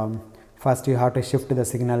 like first you have to shift the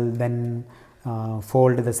signal, then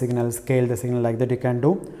fold the signal, scale the signal, like that you can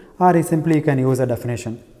do, or simply you can use a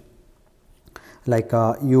definition like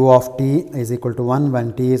u of t is equal to 1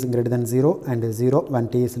 when t is greater than 0 and 0 when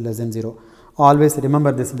t is less than 0. Always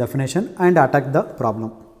remember this definition and attack the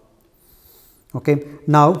problem. Okay,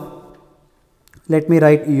 now let me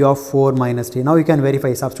write u of 4 minus t. Now you can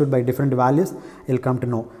verify, substitute by different values, you will come to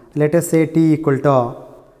know. Let us say t equal to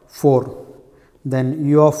 4, then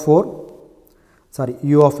u of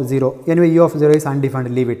 0, anyway u of 0 is undefined,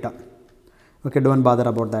 leave it. Okay, don't bother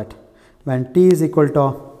about that. When t is equal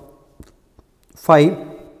to 5,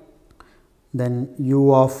 then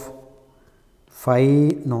u of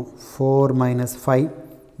 4 minus 5,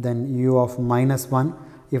 then u of minus 1.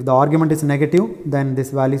 If the argument is negative, then this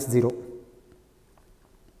value is 0.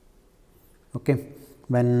 Okay,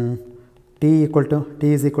 when t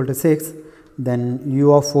is equal to 6, then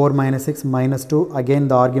u of 4 minus 6 minus 2, again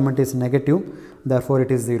the argument is negative, therefore it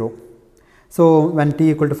is 0. So when t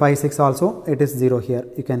equal to 5, 6 also, it is 0 here,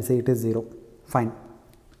 you can see it is 0, fine.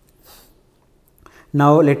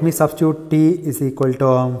 Now let me substitute t is equal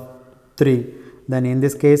to 3, then in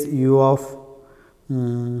this case u of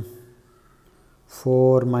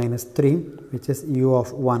 4 minus 3, which is u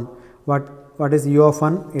of 1. What is u of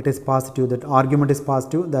 1? It is positive, that argument is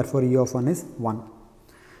positive, therefore u of 1 is 1.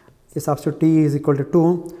 If substitute t is equal to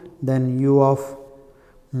 2, then u of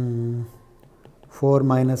 4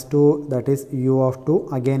 minus 2, that is u of 2,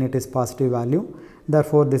 again it is positive value,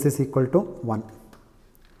 therefore this is equal to 1.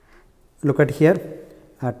 Look at here,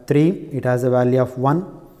 at 3 it has a value of 1,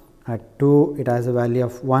 at 2 it has a value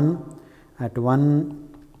of 1, at 1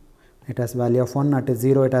 it has value of 1, at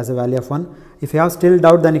 0 it has a value of 1. If you have still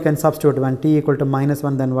doubt, then you can substitute. When t equal to minus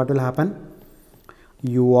 1, then what will happen?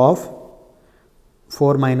 U of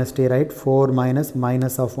 4 minus t, right? 4 minus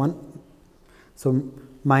minus of 1. So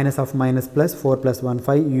minus of minus plus 4 plus 1,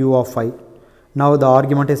 5, u of 5. Now the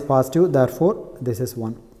argument is positive, therefore this is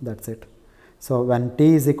 1. That's it. So when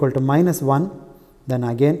t is equal to minus 1, then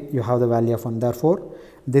again you have the value of 1. Therefore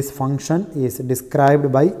this function is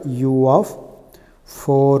described by u of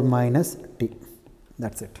 4 minus t.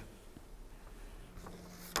 That's it.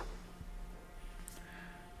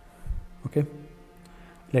 Okay.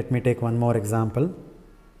 Let me take one more example.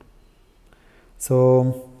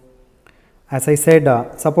 So as I said,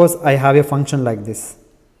 suppose I have a function like this.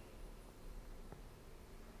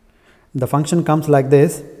 The function comes like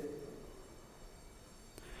this,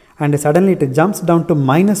 and suddenly it jumps down to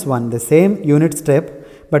minus 1, the same unit step,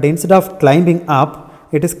 but instead of climbing up,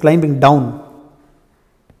 it is climbing down.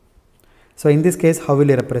 So in this case, how will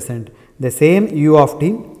you represent? The same u of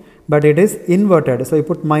t, but it is inverted. So you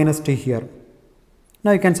put minus t here.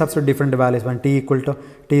 Now you can substitute different values. When t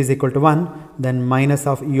is equal to 1, then minus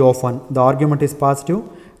of u of 1. The argument is positive,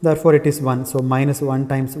 therefore it is 1. So minus 1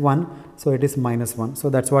 times 1, so it is minus 1. So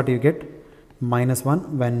that's what you get, minus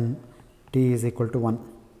 1 when t is equal to 1.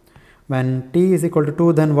 When t is equal to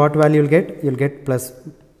 2, then what value you will get? You will get plus,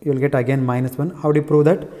 you will get again minus 1. How do you prove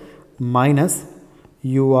that? Minus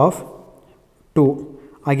u of 2.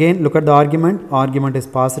 Again look at the argument is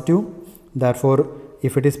positive, therefore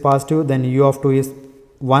if it is positive, then u of 2 is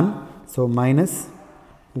 1, so minus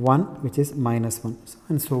 1, which is minus 1,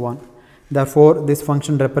 and so on. Therefore this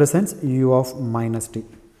function represents u of minus t.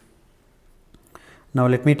 Now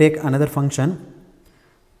let me take another function.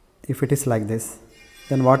 If it is like this,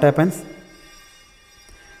 then what happens?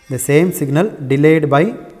 The same signal delayed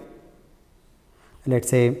by, let's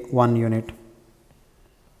say, 1 unit,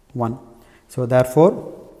 1. So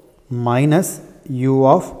therefore minus u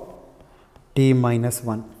of t minus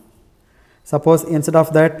 1. Suppose instead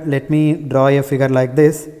of that, let me draw a figure like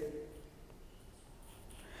this.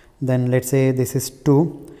 Then let's say this is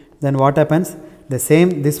 2. Then what happens? The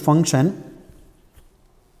same, this function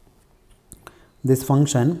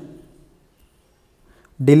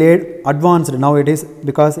delayed, advanced. Now it is,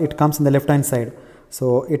 because it comes in the left hand side,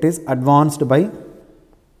 so it is advanced by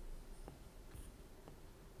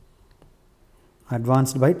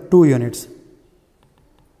 2 units,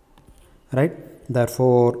 right?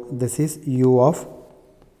 Therefore this is u of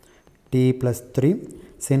t plus 3.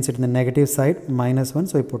 Since it is in the negative side, minus 1,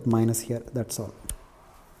 so I put minus here. That's all.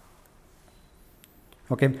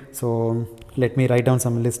 Okay, so let me write down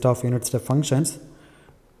some list of unit step functions.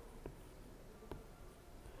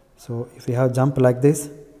 So if we have jump like this,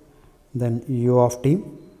 then u of t.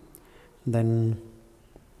 Then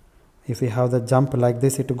if we have the jump like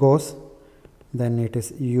this, it goes, then it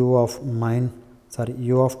is u of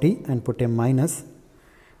t, and put a minus.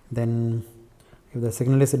 Then if the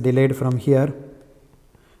signal is delayed from here,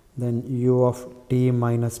 then u of t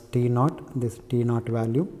minus t naught, this t naught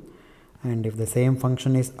value. And if the same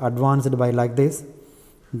function is advanced by like this,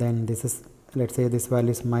 then this is, let's say this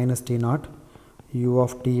value is minus t naught, u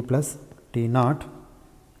of t plus t naught.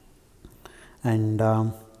 And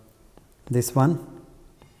this one,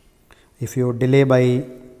 if you delay by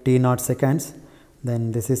t naught seconds,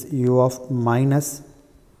 then this is u of minus,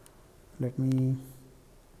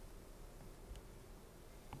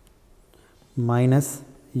 minus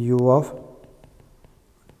u of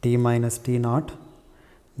t minus t naught.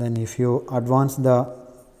 Then if you advance the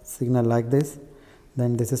signal like this,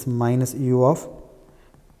 then this is minus u of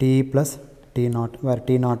t plus t naught, where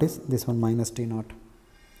t naught is this one, minus t naught.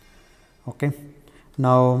 Okay.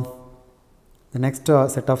 Now the next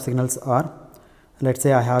set of signals are, let's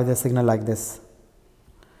say I have the signal like this.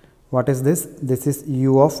 What is this? This is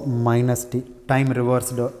u of minus t, time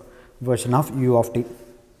reversed version of u of t.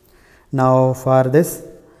 Now for this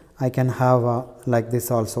I can have like this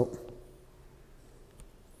also.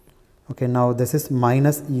 Okay, now this is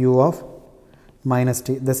minus u of minus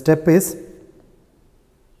t. The step is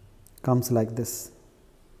comes like this,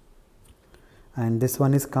 and this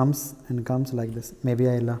one is comes like this. Maybe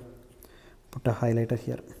I'll put a highlighter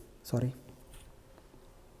here. Sorry,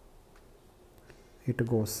 it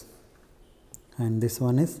goes, and this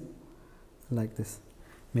one is like this.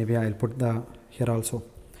 Maybe I'll put the here also.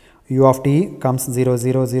 U of t comes 0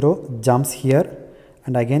 0 0, jumps here,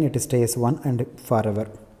 and again it stays 1 and forever.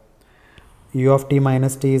 U of t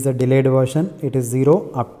minus t is a delayed version. It is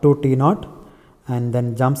 0 up to t naught, and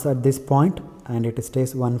then jumps at this point, and it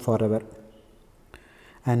stays 1 forever.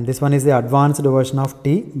 And this one is the advanced version of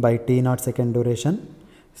t by t naught second duration.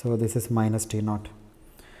 So this is minus t naught.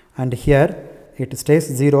 and here it stays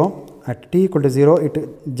 0. At t equal to 0 it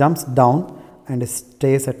jumps down and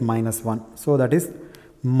stays at -1. So that is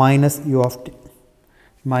minus u of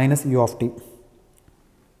t.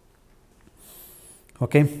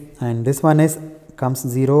 Okay, and this one is comes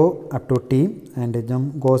 0 up to t and it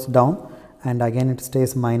goes down and again it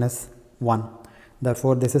stays -1.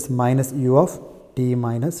 Therefore this is minus u of t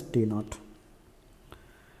minus t naught.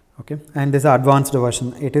 Okay, and this is advanced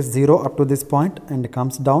version. It is 0 up to this point and it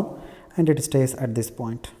comes down and it stays at this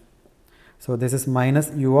point. So this is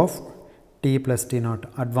minus u of t plus t naught,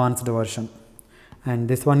 advanced version. And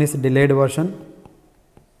this one is delayed version.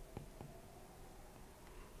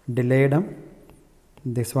 Delayed.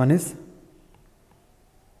 This one is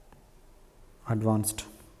advanced.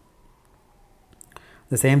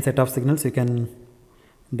 The same set of signals you can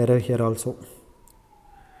derive here also.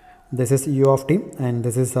 This is u of t and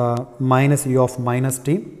this is minus u of minus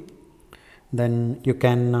t. Then you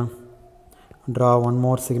can draw one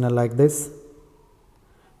more signal like this.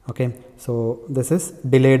 Okay, so this is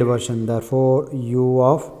delayed version. Therefore u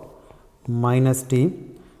of minus t,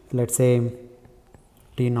 let's say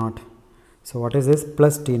t naught. So what is this?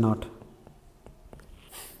 Plus t naught.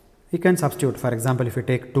 You can substitute. For example, if you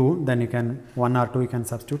take 2, then you can 1 or 2 you can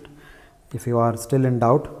substitute. If you are still in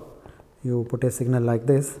doubt, you put a signal like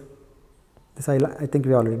this. This I think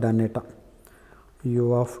we already done it.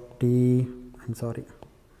 U of t, I'm sorry,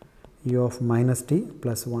 u of minus t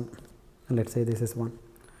plus 1. Let's say this is 1.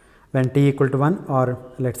 When t equal to 1, or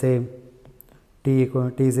let's say t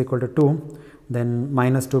is equal to 2, then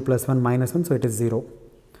minus 2 plus 1 minus 1, so it is 0.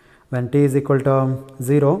 When t is equal to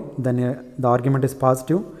 0, then the argument is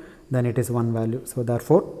positive, then it is 1 value. So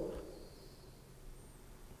therefore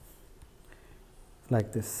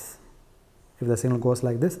like this, if the signal goes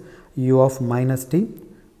like this, u of minus t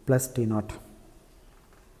plus t naught,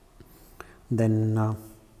 then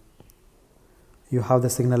you have the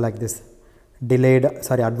signal like this,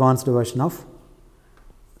 advanced version of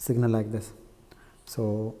signal like this.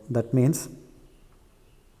 So that means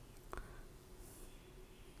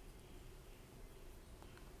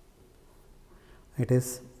it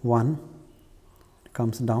is 1,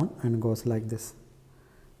 comes down and goes like this.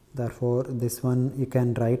 Therefore this one you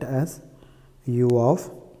can write as u of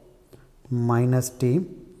minus t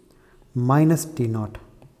naught.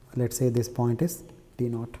 Let's say this point is t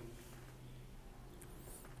naught.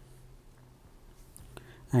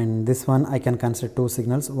 And this one I can consider 2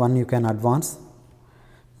 signals. One you can advance,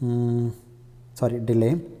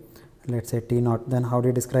 delay. Let's say t naught. Then how do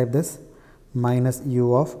you describe this? Minus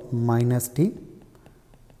u of minus t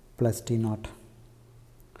plus t naught.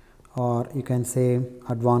 Or you can say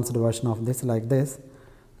advanced version of this like this.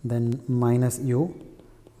 Then minus u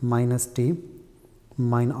minus t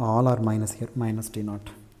all are minus here, minus t naught.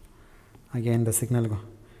 Again the signal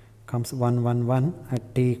comes 1 1 1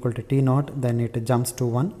 at t equal to t naught, then it jumps to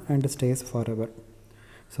 1 and stays forever.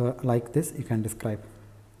 So like this you can describe.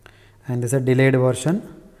 And this is a delayed version.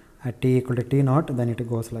 At t equal to t naught, then it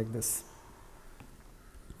goes like this.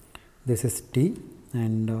 This is t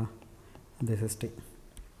and this is t.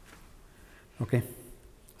 Okay,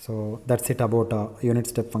 so that's it about unit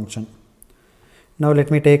step function. Now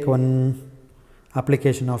let me take one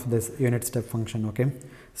application of this unit step function. Okay,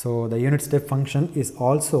 so the unit step function is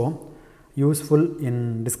also useful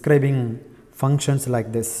in describing functions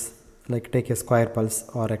like this, like take a square pulse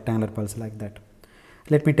or rectangular pulse like that.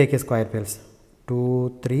 Let me take a square pulse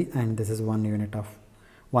 2 3 and this is 1 unit of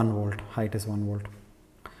 1 volt, height is 1 volt.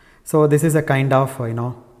 So this is a kind of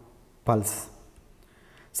pulse,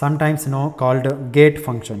 sometimes called gate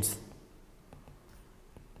functions.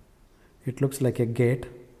 It looks like a gate,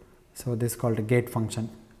 so this is called a gate function,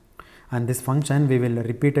 and this function we will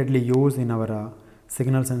repeatedly use in our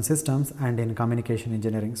signals and systems and in communication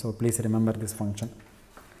engineering. So please remember this function.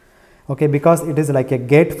 Okay, because it is like a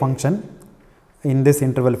gate function, in this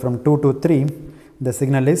interval from 2 to 3 the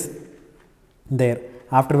signal is there,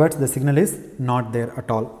 afterwards the signal is not there at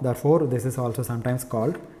all. Therefore this is also sometimes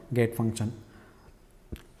called gate function.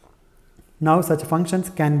 Now such functions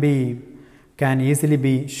can easily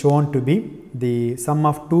be shown to be the sum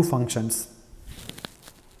of 2 functions.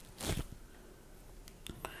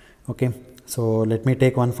 Okay, so let me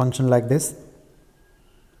take one function like this.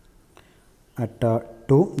 At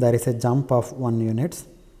 2 there is a jump of 1 units.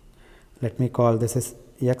 Let me call this is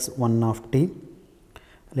x1 of t.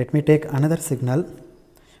 Let me take another signal.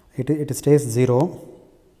 It stays 0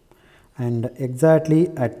 and exactly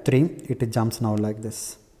at 3 it jumps now like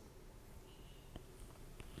this.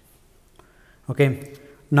 Okay,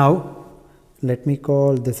 now let me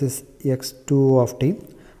call this is x2 of t.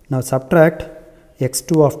 Now subtract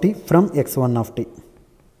x2 of t from x1 of t.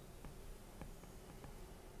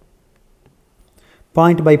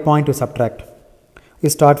 point by point to subtract. You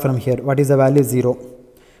start from here. What is the value? 0.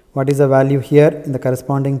 What is the value here in the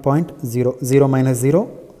corresponding point? 0. 0 minus 0,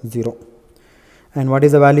 0. And what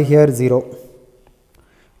is the value here? 0.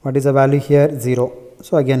 What is the value here? 0.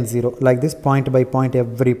 So again 0. Like this, point by point,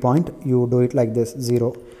 every point you do it like this,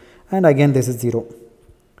 0. And again this is 0.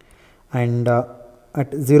 And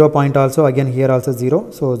at 0 point also, again here also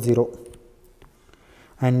 0, so 0.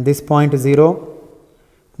 And this point 0,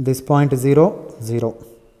 this point 0, 0.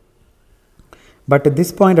 But at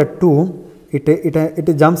this point at 2,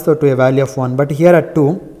 it jumps to a value of 1. But here at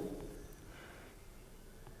 2,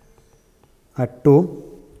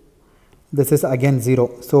 this is again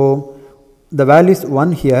 0. So the value is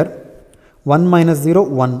 1 here. 1 minus 0,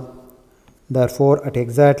 1. Therefore, at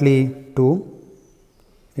exactly 2,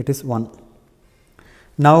 it is 1.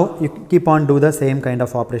 Now you keep on do the same kind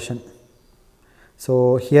of operation.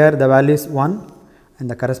 So here the value is 1 and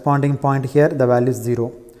the corresponding point here the value is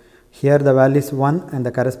 0. Here the value is 1 and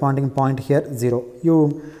the corresponding point here 0.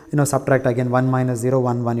 You subtract again 1 minus 0,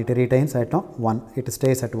 1, 1. It retains at 1. It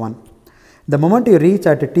stays at 1. The moment you reach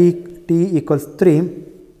at t equals 3,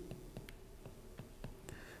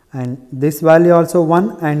 and this value also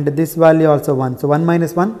 1 and this value also 1. So 1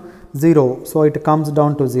 minus 1, 0. So it comes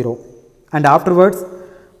down to 0. And afterwards,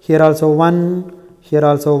 here also 1, here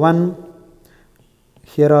also 1,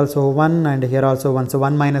 here also 1 and here also 1. So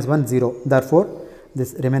 1 minus 1, 0. Therefore,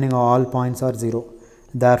 this remaining all points are 0.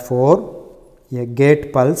 Therefore, a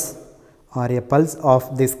gate pulse or a pulse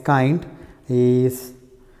of this kind is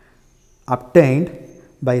obtained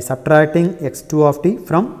by subtracting x2 of t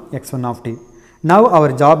from x1 of t. Now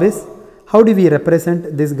our job is, how do we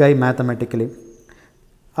represent this guy mathematically?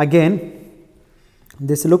 Again,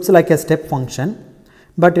 this looks like a step function,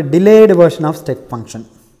 but a delayed version of step function,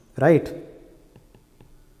 right?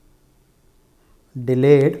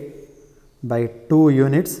 Delayed by 2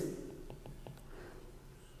 units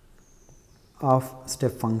of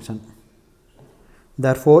step function.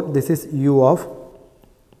 Therefore, this is u of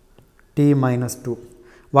t minus 2.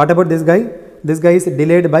 What about this guy? This guy is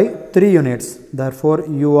delayed by 3 units. Therefore,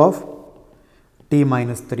 u of t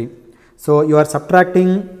minus 3. So, you are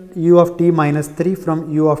subtracting u of t minus 3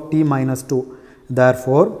 from u of t minus 2.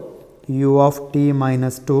 Therefore, u of t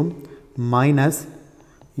minus 2 minus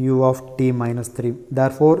u of t minus 3.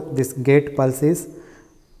 Therefore, this gate pulse is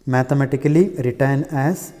mathematically written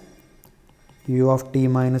as u of t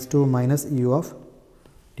minus 2 minus u of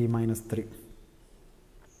t minus 3.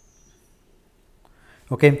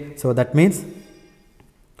 Okay, so that means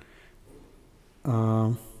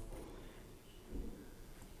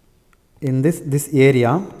in this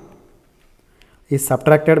area is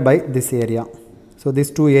subtracted by this area. So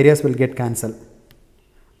these two areas will get cancelled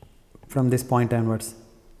from this point onwards.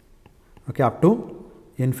 Okay, up to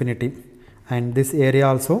infinity, and this area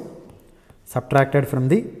also subtracted from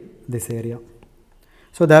this area.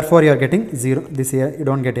 So therefore, you are getting 0. This here you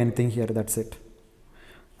don't get anything here. That's it.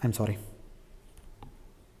 I'm sorry.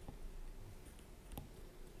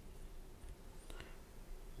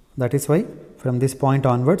 That is why from this point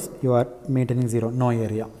onwards you are maintaining 0, no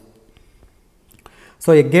area.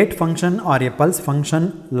 So a gate function or a pulse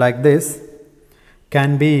function like this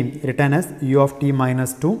can be written as u of t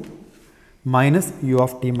minus 2 minus u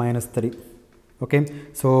of t minus 3. Okay.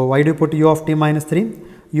 So why do you put u of t minus 3?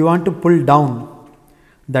 You want to pull down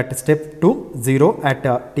that step to 0 at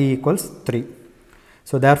t equals 3.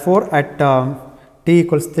 So therefore, at t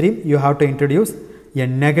equals 3 you have to introduce a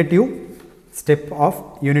negative step of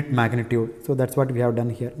unit magnitude. So that's what we have done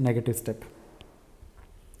here, negative step.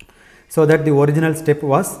 So that the original step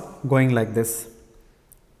was going like this,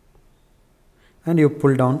 and you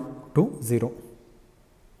pull down to 0.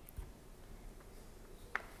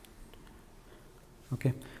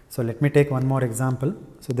 Okay. So let me take one more example.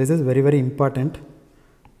 So this is very, very important.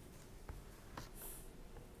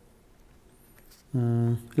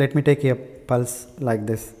 Let me take a pulse like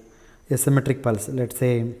this, a symmetric pulse. Let's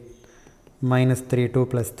say minus 3, 2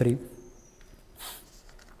 plus 3.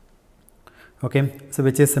 Okay, so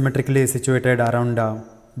which is symmetrically situated around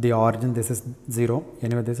the origin. This is 0.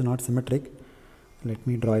 Anyway, this is not symmetric. Let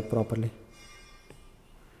me draw it properly.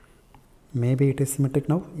 Maybe it is symmetric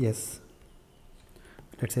now. Yes.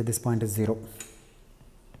 Let's say this point is 0.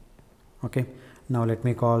 Okay, now let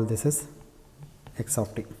me call this as x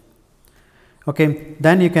of t. Okay,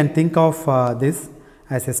 then you can think of this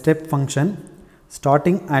as a step function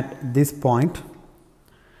starting at this point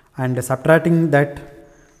and subtracting that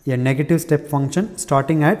a negative step function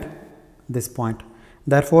starting at this point.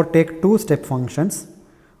 Therefore, take two step functions.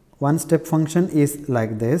 One step function is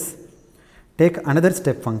like this. Take another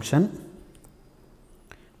step function.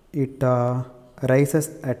 It rises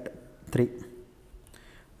at 3.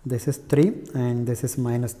 This is 3 and this is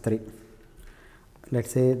minus 3.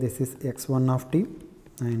 Let's say this is x1 of t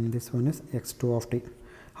and this one is x2 of t.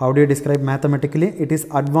 How do you describe mathematically? It is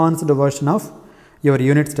advanced version of your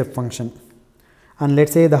unit step function. And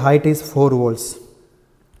let's say the height is 4 volts.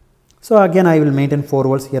 So again I will maintain 4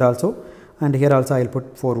 volts here also, and here also I will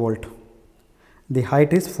put 4 volt. The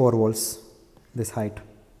height is 4 volts, this height.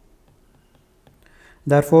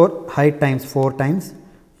 Therefore height times 4 times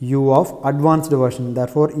u of advanced version,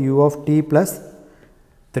 therefore u of t plus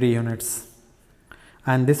 3 units.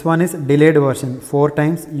 And this one is delayed version, 4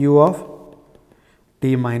 times u of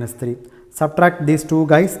t minus 3. Subtract these two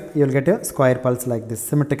guys, you will get a square pulse like this,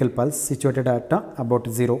 symmetrical pulse situated at about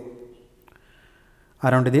 0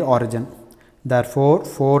 around the origin. Therefore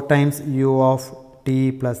 4 times u of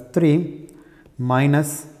t plus 3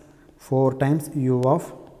 minus 4 times u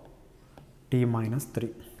of t minus 3.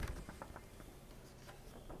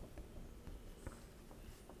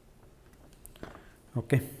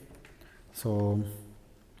 Okay, so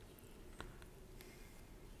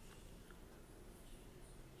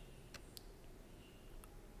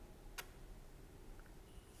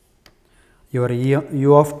your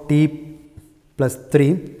u of t plus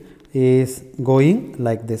 3 is going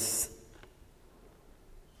like this.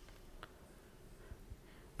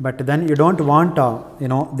 But then you don't want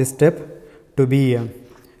this step to be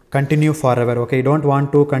continue forever. Okay, you don't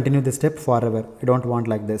want to continue this step forever. You don't want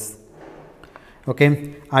like this.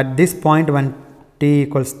 Okay, at this point when t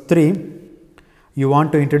equals 3, you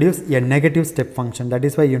want to introduce a negative step function. That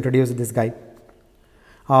is why you introduce this guy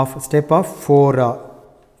of step of 4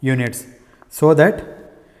 units, so that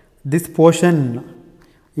this portion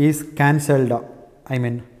is cancelled. I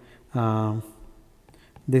mean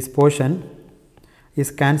this portion is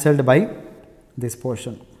cancelled by this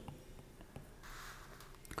portion.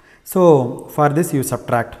 So for this you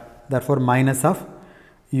subtract, therefore minus of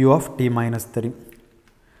u of t minus 3.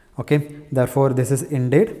 Okay, therefore this is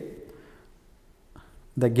indeed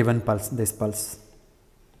the given pulse, this pulse.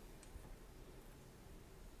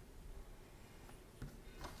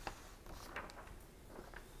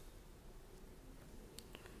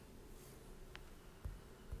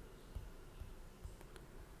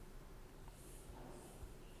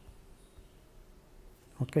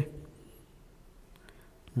 Okay.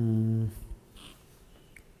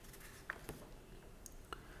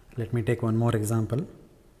 Let me take one more example.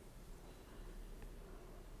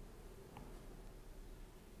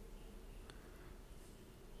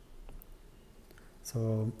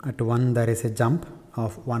 So at 1 there is a jump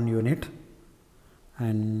of 1 unit,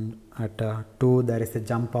 and at 2 there is a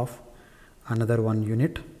jump of another 1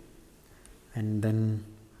 unit, and then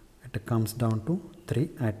it comes down to 3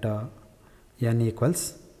 at n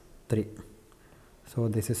equals 3. So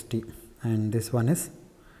this is t, and this one is,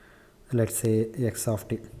 let's say, x of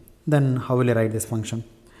t. Then how will you write this function?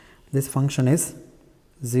 This function is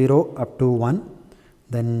 0 up to 1,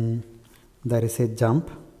 then there is a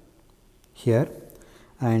jump here,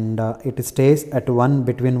 and it stays at 1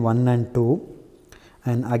 between 1 and 2,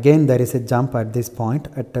 and again there is a jump at this point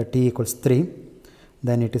at t equals 3,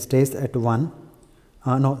 then it stays at 1,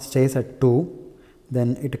 stays at 2,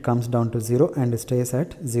 then it comes down to 0 and stays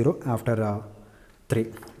at 0 after 3,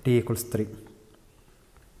 t equals 3.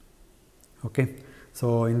 Okay,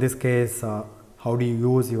 so in this case how do you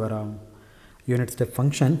use your unit step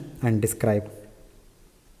function and describe?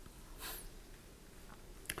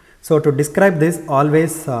 So to describe this,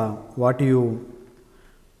 always what you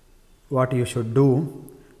should do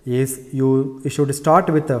is you should start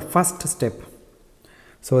with the first step.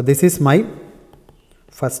 So this is my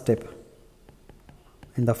first step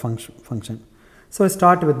in the function. So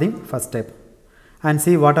start with the first step and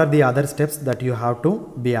see what are the other steps that you have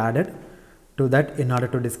to be added to that in order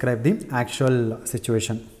to describe the actual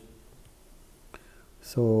situation.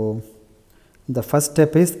 So the first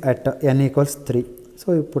step is at n equals 3.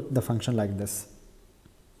 So you put the function like this,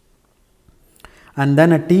 and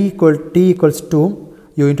then at t equals 2,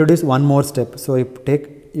 you introduce one more step. So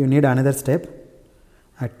you need another step.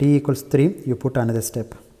 At t equals 3, you put another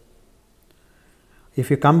step. If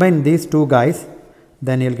you combine these two guys,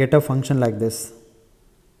 then you'll get a function like this.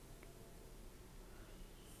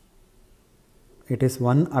 It is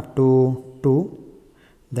 1 up to 2,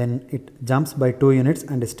 then it jumps by 2 units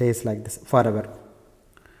and stays like this forever.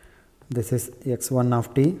 This is x1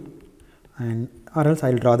 of t, and or else I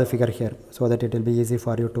will draw the figure here so that it will be easy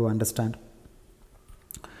for you to understand.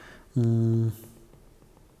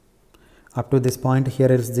 Up to this point,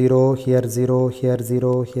 here is 0, here 0, here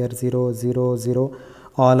 0, here 0, 0, 0,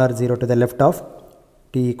 all are 0 to the left of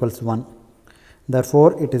t equals 1.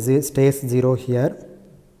 Therefore, it stays 0 here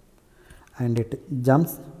and it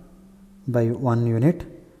jumps by 1 unit,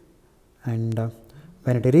 and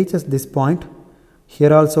when it reaches this point,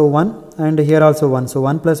 here also 1 and here also 1. So,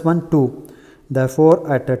 1 plus 1 2.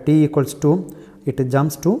 Therefore, at t equals 2, it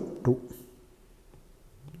jumps to 2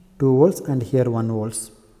 volts and here 1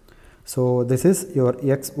 volts. So, this is your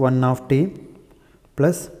x1 of t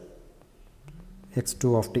plus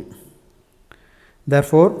x2 of t.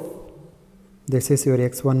 Therefore, this is your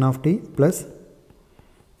x1 of t plus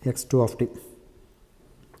x2 of t.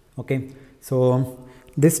 Okay. So,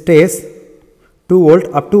 this stays 2 volt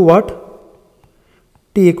up to what?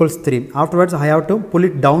 T equals 3. Afterwards, I have to pull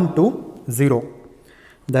it down to 0.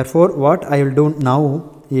 Therefore, what I will do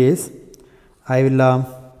now is I will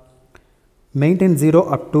maintain 0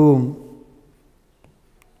 up to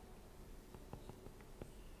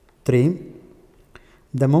 3.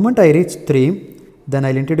 The moment I reach 3, then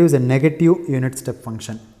I will introduce a negative unit step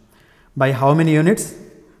function. By how many units?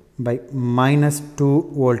 By minus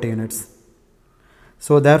 2 volt units.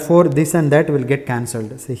 So, therefore, this and that will get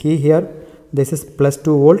cancelled. See here this is plus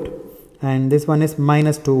 2 volt and this one is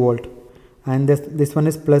minus 2 volt, and this one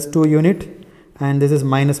is plus 2 unit and this is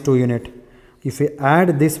minus 2 unit. If we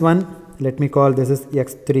add this one, let me call this is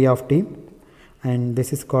x3 of t and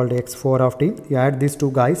this is called x4 of t. You add these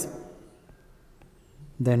two guys,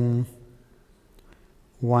 then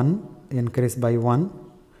 1 increase by 1.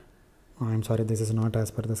 I am sorry, this is not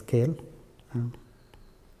as per the scale.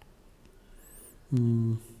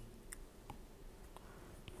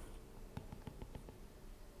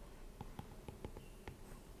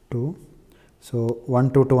 2. So,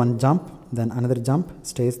 1 2 to 1 jump, then another jump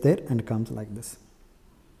stays there and comes like this.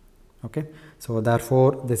 Okay. So,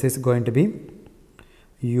 therefore, this is going to be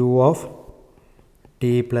u of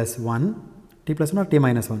t plus 1, t plus 1 or t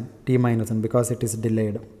minus 1? T minus 1, because it is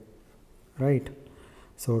delayed, right.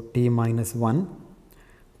 So, t minus 1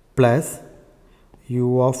 plus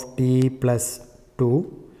u of t plus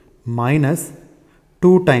 2 minus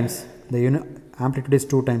 2 times, the unit amplitude is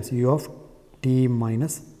 2 times u of t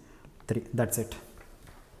minus 3. That is it.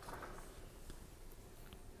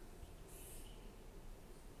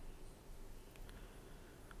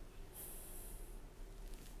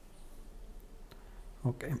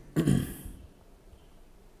 Okay.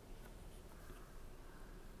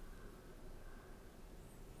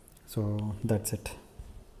 So, that is it.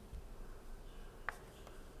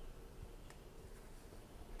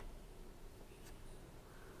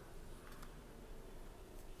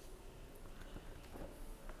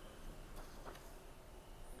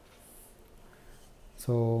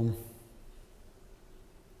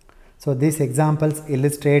 So these examples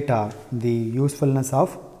illustrate the usefulness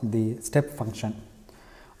of the step function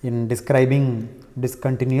in describing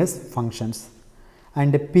discontinuous functions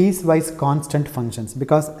and piecewise constant functions,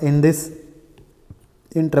 because in this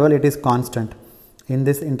interval it is constant, in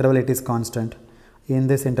this interval it is constant, in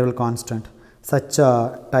this interval constant. Such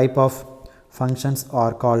type of functions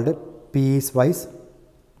are called piecewise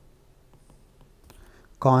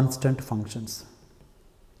constant functions.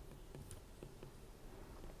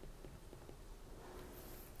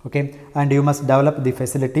 Okay, and you must develop the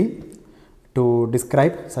facility to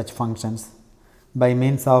describe such functions by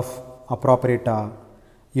means of appropriate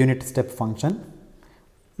unit step function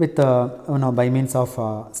with by means of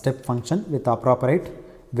step function with appropriate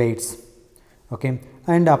weights, okay,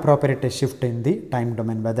 and appropriate shift in the time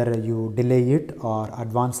domain, whether you delay it or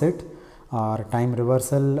advance it or time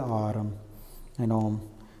reversal or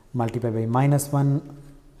multiply by -1,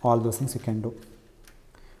 all those things you can do.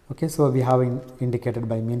 Okay, so we have indicated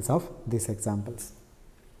by means of these examples.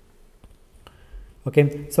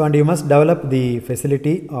 Okay, so and you must develop the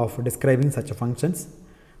facility of describing such functions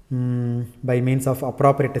by means of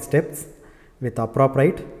appropriate steps with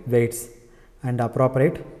appropriate weights and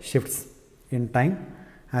appropriate shifts in time,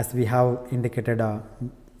 as we have indicated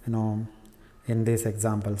in these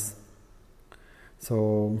examples. So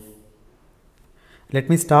let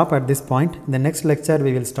me stop at this point. In the next lecture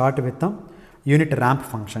we will start with the unit ramp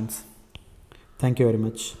functions. Thank you very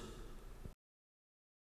much.